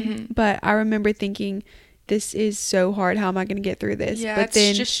 but I remember thinking, this is so hard. How am I going to get through this? Yeah, but it's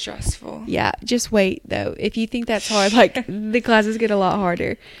then, just stressful. Yeah, just wait though. If you think that's hard, like the classes get a lot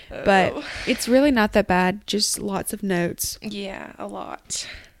harder. But it's really not that bad. Just lots of notes. Yeah, a lot.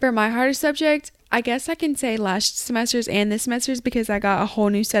 For my hardest subject, I guess I can say last semester's and this semester's because I got a whole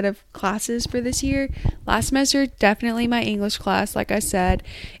new set of classes for this year. Last semester, definitely my English class, like I said.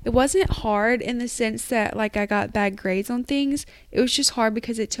 It wasn't hard in the sense that like I got bad grades on things. It was just hard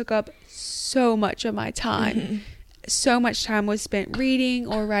because it took up so much of my time. So much time was spent reading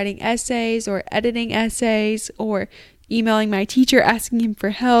or writing essays or editing essays or emailing my teacher asking him for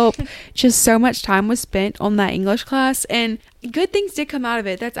help. Just so much time was spent on that English class, and good things did come out of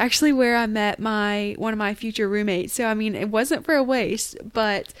it. That's actually where I met one of my future roommates. So I mean, it wasn't for a waste,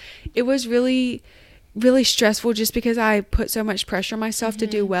 but it was really stressful just because I put so much pressure on myself to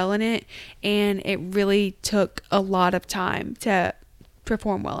do well in it, and it really took a lot of time to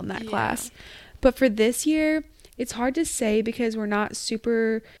perform well in that class. But for this year, it's hard to say because we're not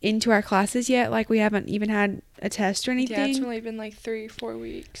super into our classes yet. Like we haven't even had a test or anything. Yeah, it's only been like 3-4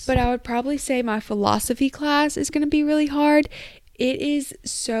 weeks. But I would probably say my philosophy class is going to be really hard. It is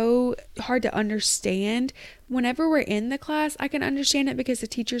so hard to understand. whenever we're in the class, I can understand it because the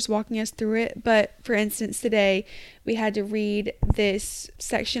teacher's walking us through it. But for instance, today we had to read this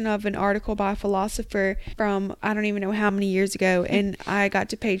section of an article by a philosopher from I don't even know how many years ago, and I got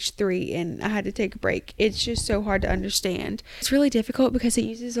to page 3 and I had to take a break. It's just so hard to understand. It's really difficult because it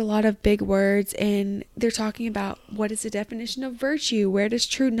uses a lot of big words, and they're talking about what is the definition of virtue, where does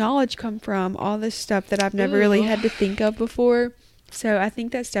true knowledge come from, all this stuff that I've never really had to think of before. So I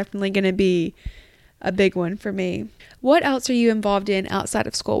think that's definitely going to be a big one for me. What else are you involved in outside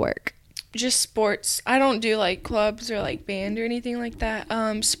of schoolwork? Just sports. I don't do like clubs or like band or anything like that.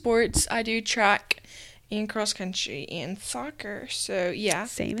 Sports, I do track and cross country and soccer. So yeah.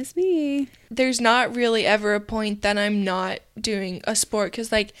 Same as me. There's not really ever a point that I'm not doing a sport,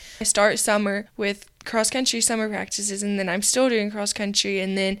 because like I start summer with cross country summer practices, and then I'm still doing cross country,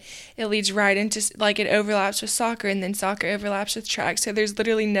 and then it leads right into like it overlaps with soccer, and then soccer overlaps with track. So there's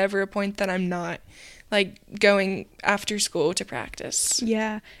literally never a point that I'm not like going after school to practice.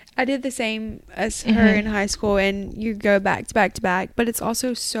 Yeah, I did the same as her in high school, and you go back to back to back, but it's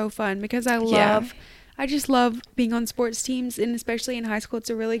also so fun because I just love being on sports teams, and especially in high school, it's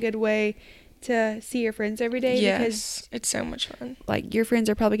a really good way to see your friends every day. Yes, because it's so much fun. Like your friends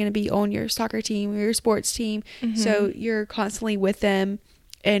are probably going to be on your soccer team or your sports team, so you're constantly with them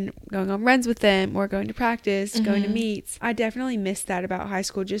and going on runs with them or going to practice, going to meets. I definitely miss that about high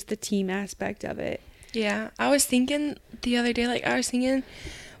school, just the team aspect of it. Yeah, I was thinking the other day, like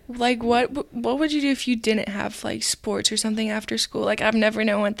what would you do if you didn't have like sports or something after school? Like I've never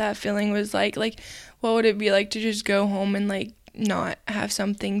known what that feeling was like what would it be like to just go home and like not have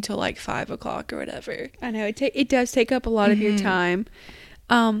something till like 5 o'clock or whatever? I know it does take up a lot of your time.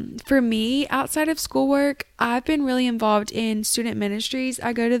 For me, outside of schoolwork, I've been really involved in student ministries.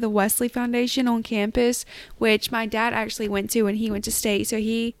 I go to the Wesley Foundation on campus, which my dad actually went to when he went to state. So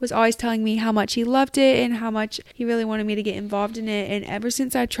he was always telling me how much he loved it and how much he really wanted me to get involved in it. And ever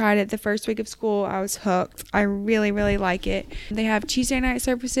since I tried it the first week of school, I was hooked. I really, really like it. They have Tuesday night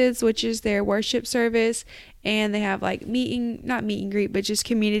services, which is their worship service. And they have like not meet and greet, but just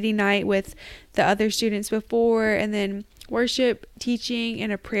community night with the other students before, and then worship, teaching,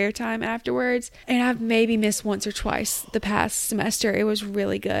 and a prayer time afterwards. And I've maybe missed once or twice the past semester. It was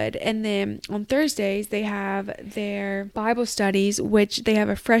really good. And then on Thursdays, they have their Bible studies, which they have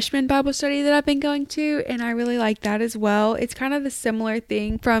a freshman Bible study that I've been going to, and I really like that as well. It's kind of the similar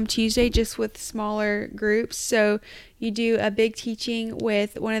thing from Tuesday, just with smaller groups. So you do a big teaching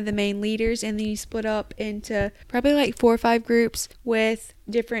with one of the main leaders, and then you split up into probably like 4 or 5 groups with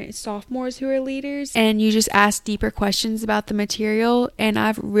different sophomores who are leaders, and you just ask deeper questions about the material, and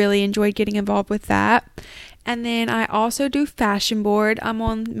I've really enjoyed getting involved with that. And then I also do fashion board. I'm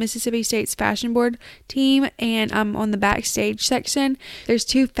on Mississippi State's fashion board team, and I'm on the backstage section. There's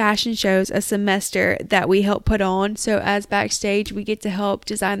 2 fashion shows a semester that we help put on. So as backstage, we get to help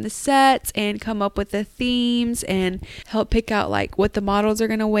design the sets and come up with the themes and help pick out like what the models are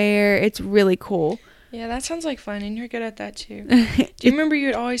going to wear. It's really cool. Yeah, that sounds like fun, and you're good at that too. Do you remember you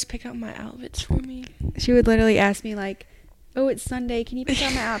would always pick out my outfits for me? She would literally ask me like, "Oh, it's Sunday. Can you pick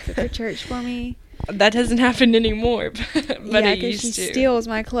out my outfit for church for me?" That doesn't happen anymore, but yeah, it used to. She steals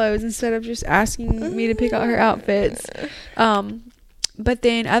my clothes instead of just asking me to pick out her outfits. But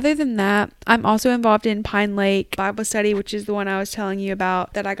then other than that, I'm also involved in Pine Lake Bible Study, which is the one I was telling you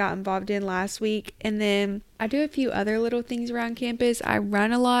about that I got involved in last week. And then I do a few other little things around campus. I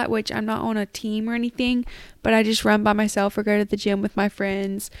run a lot, which I'm not on a team or anything, but I just run by myself or go to the gym with my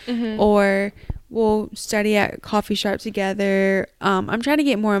friends, or we'll study at coffee shop together. I'm trying to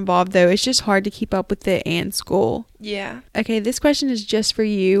get more involved though. It's just hard to keep up with it and school. Yeah. Okay, this question is just for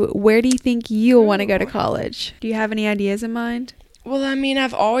you. Where do you think you'll want to go to college? Do you have any ideas in mind? Well, I mean,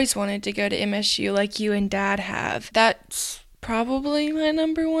 I've always wanted to go to MSU like you and Dad have. That's probably my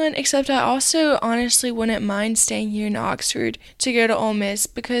number one, except I also honestly wouldn't mind staying here in Oxford to go to Ole Miss,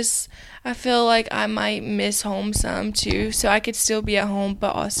 because I feel like I might miss home some too, so I could still be at home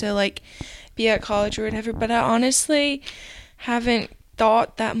but also like be at college or whatever. But I honestly haven't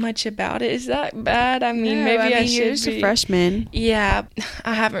thought that much about it. Is that bad? I mean, maybe I should you're just a freshman. Yeah,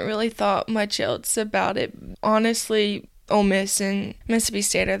 I haven't really thought much else about it. Honestly, Ole Miss and Mississippi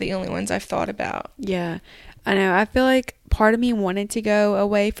State are the only ones I've thought about. Yeah, I know. I feel like part of me wanted to go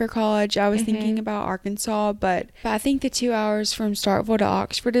away for college. I was thinking about Arkansas, but I think the 2 hours from Starkville to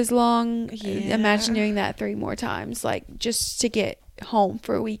Oxford is long. Yeah. Imagine doing that 3 more times, like just to get home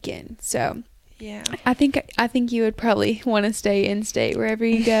for a weekend. So yeah, I think you would probably want to stay in state wherever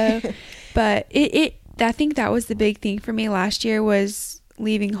you go. But I think that was the big thing for me last year, was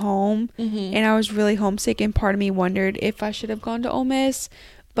leaving home, and I was really homesick, and part of me wondered if I should have gone to Ole Miss.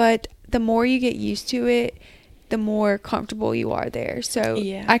 But the more you get used to it, the more comfortable you are there. So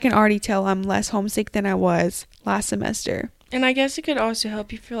Yeah. I can already tell I'm less homesick than I was last semester. And I guess it could also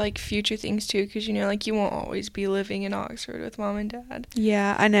help you for, like, future things, too, because, you know, like, you won't always be living in Oxford with mom and dad.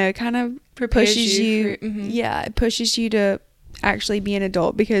 Yeah, I know. It kind of Prepares pushes you. Yeah, it pushes you to actually be an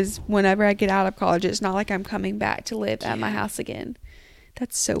adult, because whenever I get out of college, it's not like I'm coming back to live at my house again.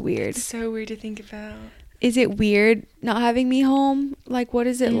 That's so weird. It's so weird to think about. Is it weird not having me home? Like, what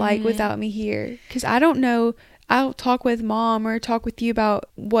is it like without me here? Because I don't know. I'll talk with mom or talk with you about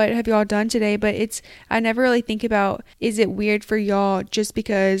what have y'all done today, but I never really think about, is it weird for y'all just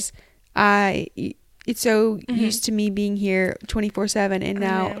because it's so used to me being here 24/7, and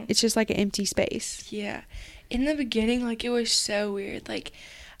now it's just like an empty space. Yeah. In the beginning, like, it was so weird, like,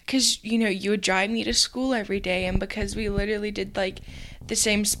 because, you know, you would drive me to school every day, and because we literally did, like, the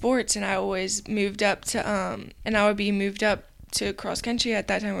same sports, and I always moved up to, and I would be moved up to cross country at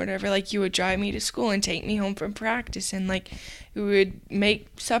that time or whatever, like, you would drive me to school and take me home from practice, and, like, we would make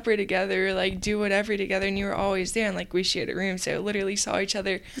supper together, like, do whatever together, and you were always there, and, like, we shared a room, so literally saw each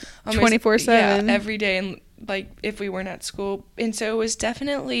other 24/7. Yeah, every day, and, like, if we weren't at school. And so it was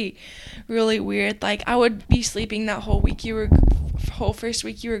definitely really weird. Like, I would be sleeping that whole first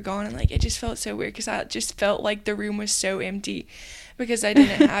week you were gone, and, like, it just felt so weird because I just felt like the room was so empty because I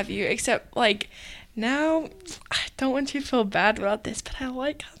didn't have you. Except, like, now I don't want you to feel bad about this, but I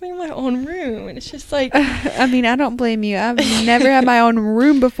like having my own room, and it's just like, I mean, I don't blame you. I've never had my own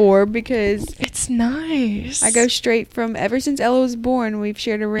room before because it's nice. I go straight from, ever since Ella was born, we've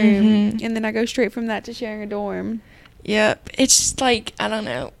shared a room, and then I go straight from that to sharing a dorm. Yep. It's just like, I don't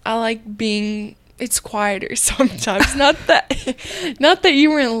know, I like being, it's quieter sometimes. not that you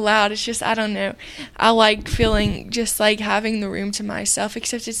weren't loud, it's just, I don't know, I like feeling just like having the room to myself,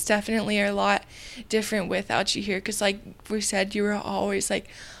 except it's definitely a lot different without you here, because, like we said, you were always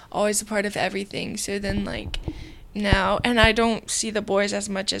a part of everything. So then, like, now, and I don't see the boys as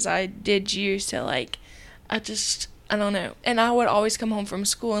much as I did you, so, like, I don't know. And I would always come home from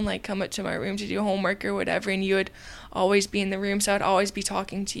school and, like, come up to my room to do homework or whatever, and you would always be in the room, so I'd always be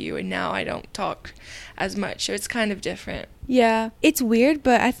talking to you, and now I don't talk as much, so it's kind of different. Yeah, it's weird,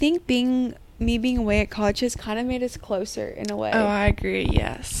 but I think being away at college has kind of made us closer in a way. Oh, I agree,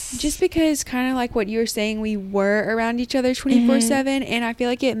 yes. Just because, kind of like what you were saying, we were around each other 24/7, and I feel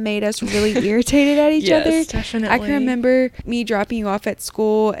like it made us really irritated at each other. Yes, definitely. I can remember me dropping you off at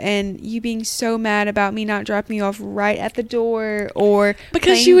school and you being so mad about me not dropping you off right at the door, or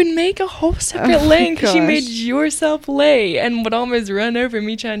because you would make a whole separate lane because you made yourself late and would almost run over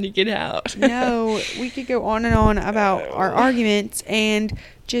me trying to get out. No, we could go on and on about our arguments and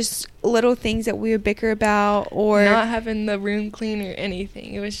just little things that we would bicker about, or not having the room clean or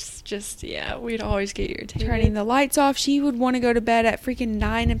anything. It was just, yeah, we'd always get irritated. Turning the lights off. She would want to go to bed at freaking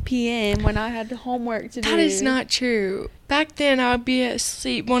 9 p.m. when I had homework to do. That is not true. Back then, I would be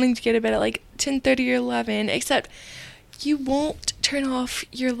asleep wanting to get to bed at like 10:30 or 11, except you won't turn off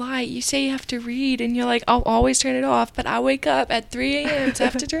your light. You say you have to read, and you're like, I'll always turn it off, but I wake up at 3 a.m. to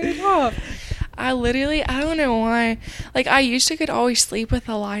have to turn it off. I don't know why. Like, I used to could always sleep with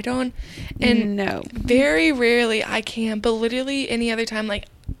the light on, and no, very rarely I can, but literally any other time, like,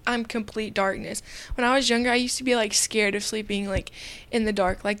 I'm complete darkness. When I was younger, I used to be, like, scared of sleeping, like, in the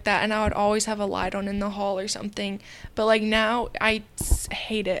dark like that, and I would always have a light on in the hall or something, but, like, now I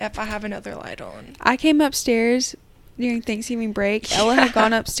hate it if I have another light on. I came upstairs during Thanksgiving break. Ella had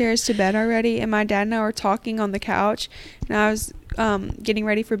gone upstairs to bed already, and my dad and I were talking on the couch, and I was getting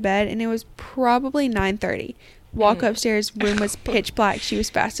ready for bed, and it was probably 9:30. Walk upstairs, room was pitch black. She was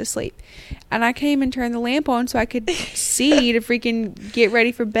fast asleep, and I came and turned the lamp on so I could see to freaking get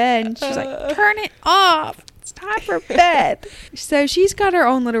ready for bed, and she's like, turn it off, it's time for bed. So she's got her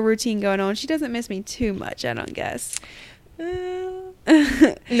own little routine going on. She doesn't miss me too much, I don't guess. No,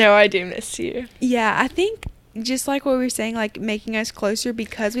 I do miss you. Yeah, I think just like what we were saying, like, making us closer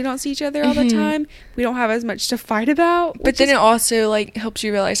because we don't see each other all the time, we don't have as much to fight about. But then it also, like, helps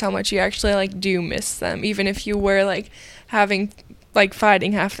you realize how much you actually, like, do miss them, even if you were, like, having, like,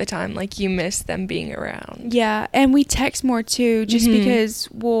 fighting half the time, like, you miss them being around. Yeah, and we text more too, just because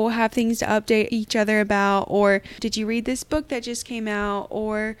we'll have things to update each other about, or did you read this book that just came out,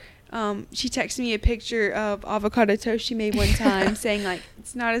 or she texted me a picture of avocado toast she made one time saying, like,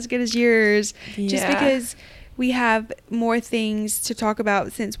 it's not as good as yours. Yeah. Just because we have more things to talk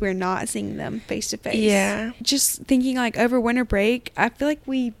about since we're not seeing them face to face. Yeah. Just thinking, like, over winter break, I feel like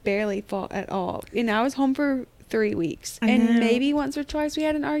we barely fought at all. And I was home for 3 weeks. And maybe once or twice we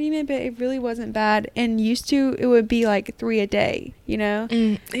had an argument, but it really wasn't bad. And used to, it would be like 3 a day, you know?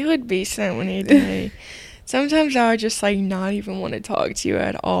 It would be so many a day. Sometimes I would just like not even want to talk to you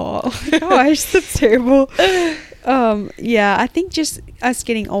at all. Gosh, that's terrible. Yeah, I think just us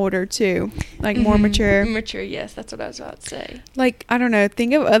getting older too, like more mature. Mature, yes, that's what I was about to say. Like, I don't know,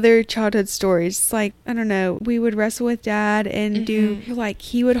 think of other childhood stories. Like, I don't know, we would wrestle with Dad and do, like,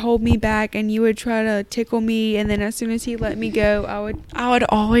 he would hold me back and you would try to tickle me, and then as soon as he let me go, I would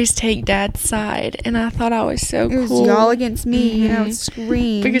always take Dad's side, and I thought I was so cool. It was y'all against me, and I would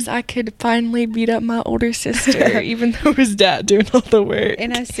scream. Because I could finally beat up my older sister, even though it was Dad doing all the work.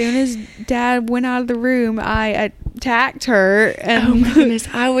 And as soon as Dad went out of the room, I attacked her. And oh my goodness,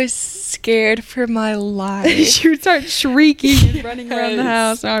 I was scared for my life. She would start shrieking and running around the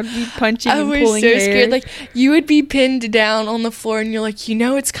house, and I would be punching and pulling hair. I was so scared. Like, you would be pinned down on the floor, and you're like, you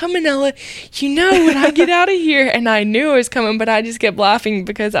know it's coming, Ella. You know when I get out of here. And I knew it was coming, but I just kept laughing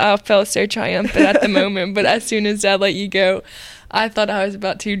because I felt so triumphant at the moment. But as soon as Dad let you go, I thought I was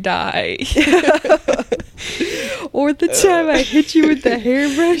about to die. Or the time I hit you with the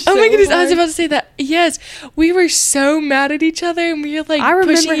hairbrush. Oh my goodness, I was about to say that. Yes, we were so mad at each other, and we were like, I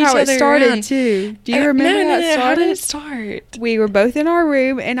remember how it started around. Too. Do you remember how it started? How did it start? We were both in our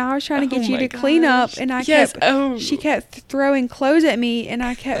room, and I was trying to get you to clean up, and she kept throwing clothes at me, and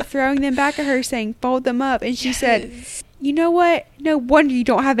I kept throwing them back at her, saying, "Fold them up," and she said, "You know what? No wonder you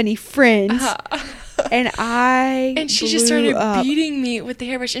don't have any friends." And she just started beating me with the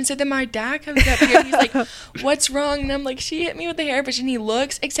hairbrush. And so then my dad comes up here and he's like, "What's wrong?" And I'm like, "She hit me with the hairbrush." And he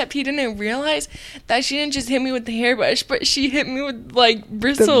looks, except he didn't realize that she didn't just hit me with the hairbrush, but she hit me with like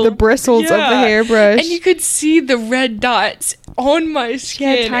bristles. The bristles of the hairbrush. And you could see the red dots on my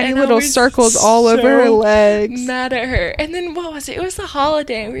skin. She had tiny little circles all over her legs. Mad at her. And then what was it? It was the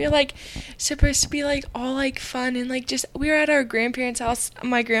holiday. We were like supposed to be like all like fun and like just, we were at our grandparents' house,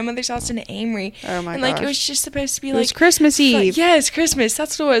 my grandmother's house in Amory. Oh my and gosh. like it was just supposed to be it like was Christmas Eve. Yes, Christmas.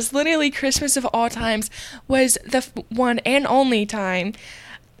 That's what it was. Literally Christmas of all times was the one and only time.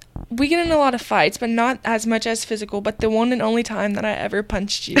 We get in a lot of fights, but not as much as physical, but the one and only time that I ever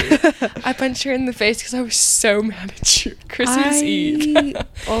punched you. I punched her in the face because I was so mad at you. Christmas Eve.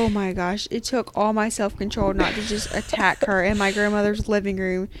 Oh my gosh. It took all my self-control not to just attack her in my grandmother's living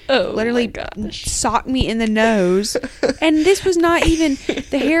room. Oh, literally socked me in the nose. And this was not even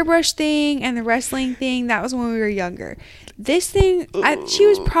the hairbrush thing and the wrestling thing. That was when we were younger. This thing, she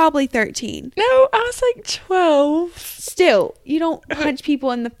was probably 13. No, I was like 12. Still, you don't punch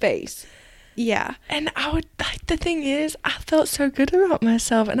people in the face. Yeah. And I would, like, the thing is, I felt so good about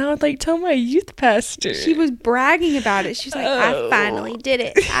myself, and I would, like, tell my youth pastor. She was bragging about it. She's like, I finally did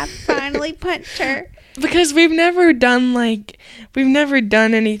it. I finally punched her. Because we've never done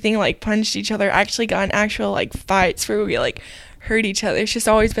anything, like, punched each other, actually gotten actual, like, fights where we, like, hurt each other. It's just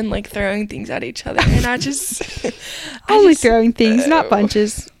always been like throwing things at each other, and I just throwing things, not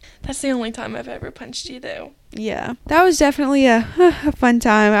punches. That's the only time I've ever punched you, though. Yeah, that was definitely a fun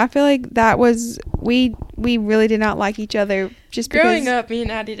time. I feel like that was we really did not like each other just because growing up. Me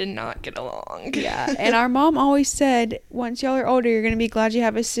and Addie did not get along. Yeah, and our mom always said, once y'all are older, you're gonna be glad you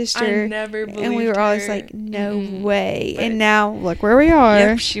have a sister. I never believed and we were her. always like, no way. But and now look where we are.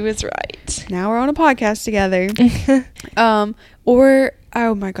 Yep, she was right. Now we're on a podcast together. Or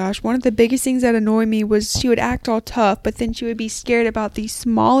oh my gosh, one of the biggest things that annoyed me was she would act all tough, but then she would be scared about the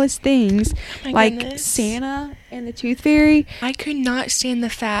smallest things, like Santa and the Tooth Fairy. I could not stand the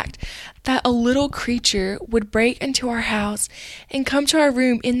fact that a little creature would break into our house and come to our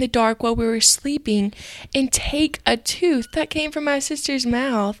room in the dark while we were sleeping and take a tooth that came from my sister's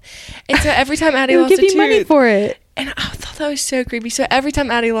mouth. And so every time Addie lost a tooth, give you money for it. And I thought that was so creepy. So every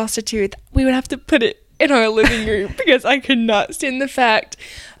time Addie lost a tooth, we would have to put it in our living room because I could not stand the fact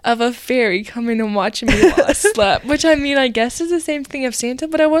of a fairy coming and watching me while I slept. Which, I mean, I guess is the same thing of Santa,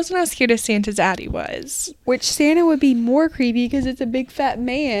 but I wasn't as scared as Santa's Addie was. Which Santa would be more creepy because it's a big fat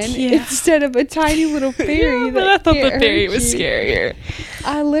man instead of a tiny little fairy. Yeah, but I thought the fairy was scarier.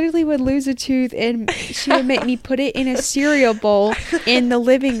 I literally would lose a tooth and she would make me put it in a cereal bowl in the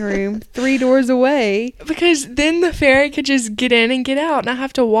living room 3 doors away. Because then the fairy could just get in and get out, and I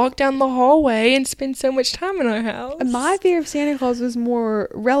have to walk down the hallway and spend so much time in our house. My fear of Santa Claus was more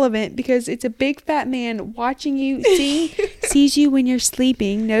relevant because it's a big fat man watching you, sees you when you're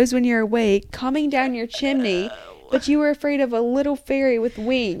sleeping, knows when you're awake, coming down your chimney, but you were afraid of a little fairy with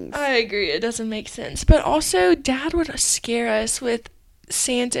wings. I agree, it doesn't make sense. But also, Dad would scare us with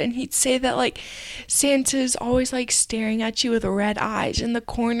Santa, and he'd say that like Santa's always like staring at you with red eyes in the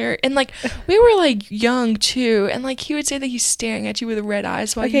corner, and like we were like young too, and like he would say that he's staring at you with red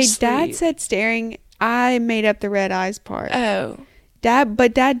eyes while you sleep. Dad said staring. I made up the red eyes part. Oh.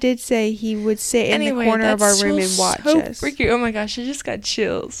 Dad did say he would sit in the corner of our room and watch us. Freaky. Oh my gosh, I just got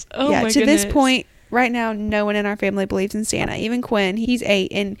chills. Oh yeah, my to goodness. this point, right now, no one in our family believes in Santa. Even Quinn, he's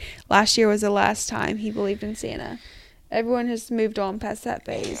 8, and last year was the last time he believed in Santa. Everyone has moved on past that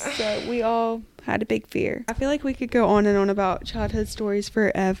phase, so we all had a big fear. I feel like we could go on and on about childhood stories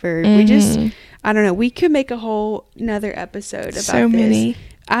forever. We just, I don't know, we could make a whole another episode about so many.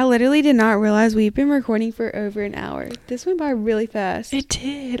 I literally did not realize we've been recording for over an hour. This went by really fast. It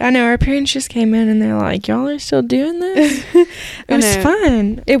did. I know. Our parents just came in and they're like, y'all are still doing this? It was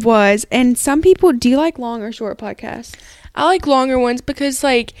fun. It was. And some people, do you like long or short podcasts? I like longer ones because,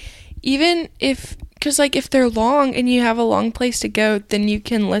 like, even if... Because, like, if they're long and you have a long place to go, then you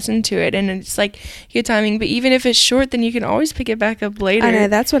can listen to it. And it's, like, good timing. But even if it's short, then you can always pick it back up later. I know.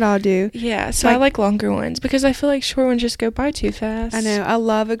 That's what I'll do. Yeah. So I like longer ones. Because I feel like short ones just go by too fast. I know. I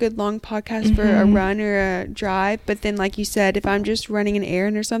love a good long podcast for a run or a drive. But then, like you said, if I'm just running an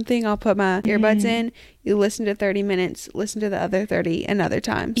errand or something, I'll put my earbuds in. You listen to 30 minutes, listen to the other 30 another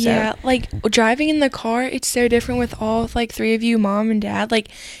time. So. Yeah, like, driving in the car, it's so different with all, like, 3 of you, Mom and Dad. Like,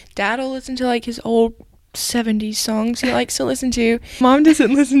 Dad will listen to, like, his old 70s songs he likes to listen to. Mom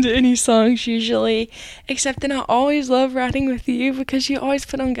doesn't listen to any songs usually, except then I always love riding with you because you always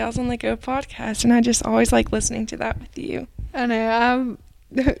put on Gals on the Go podcast, and I just always like listening to that with you. I know.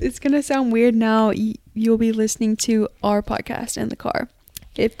 It's going to sound weird now. You'll be listening to our podcast in the car,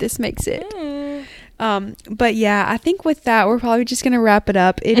 if this makes it. But yeah, I think with that, we're probably just going to wrap it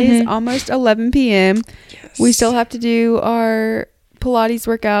up. It is almost 11 p.m. Yes. We still have to do our Pilates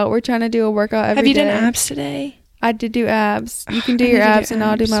workout. We're trying to do a workout every day. Have you done abs today? I did do abs. You can do your abs and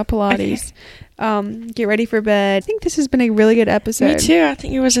I'll do my Pilates. Okay. Get ready for bed. I think this has been a really good episode. Me too. I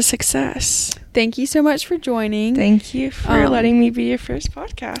think it was a success. Thank you so much for joining. Thank you for letting me be your first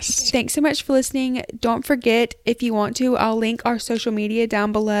podcast. Thanks so much for listening. Don't forget, if you want to, I'll link our social media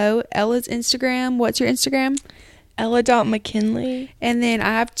down below. Ella's Instagram. What's your Instagram? Ella.McKinley. And then I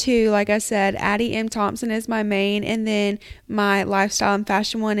have 2, like I said. Addie M. Thompson is my main, and then my lifestyle and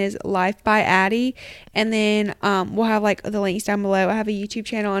fashion one is Life by Addie. And then we'll have like the links down below. I have a YouTube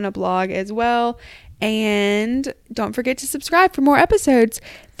channel and a blog as well. And don't forget to subscribe for more episodes.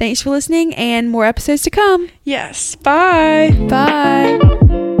 Thanks for listening, and more episodes to come. Yes. Bye. Bye.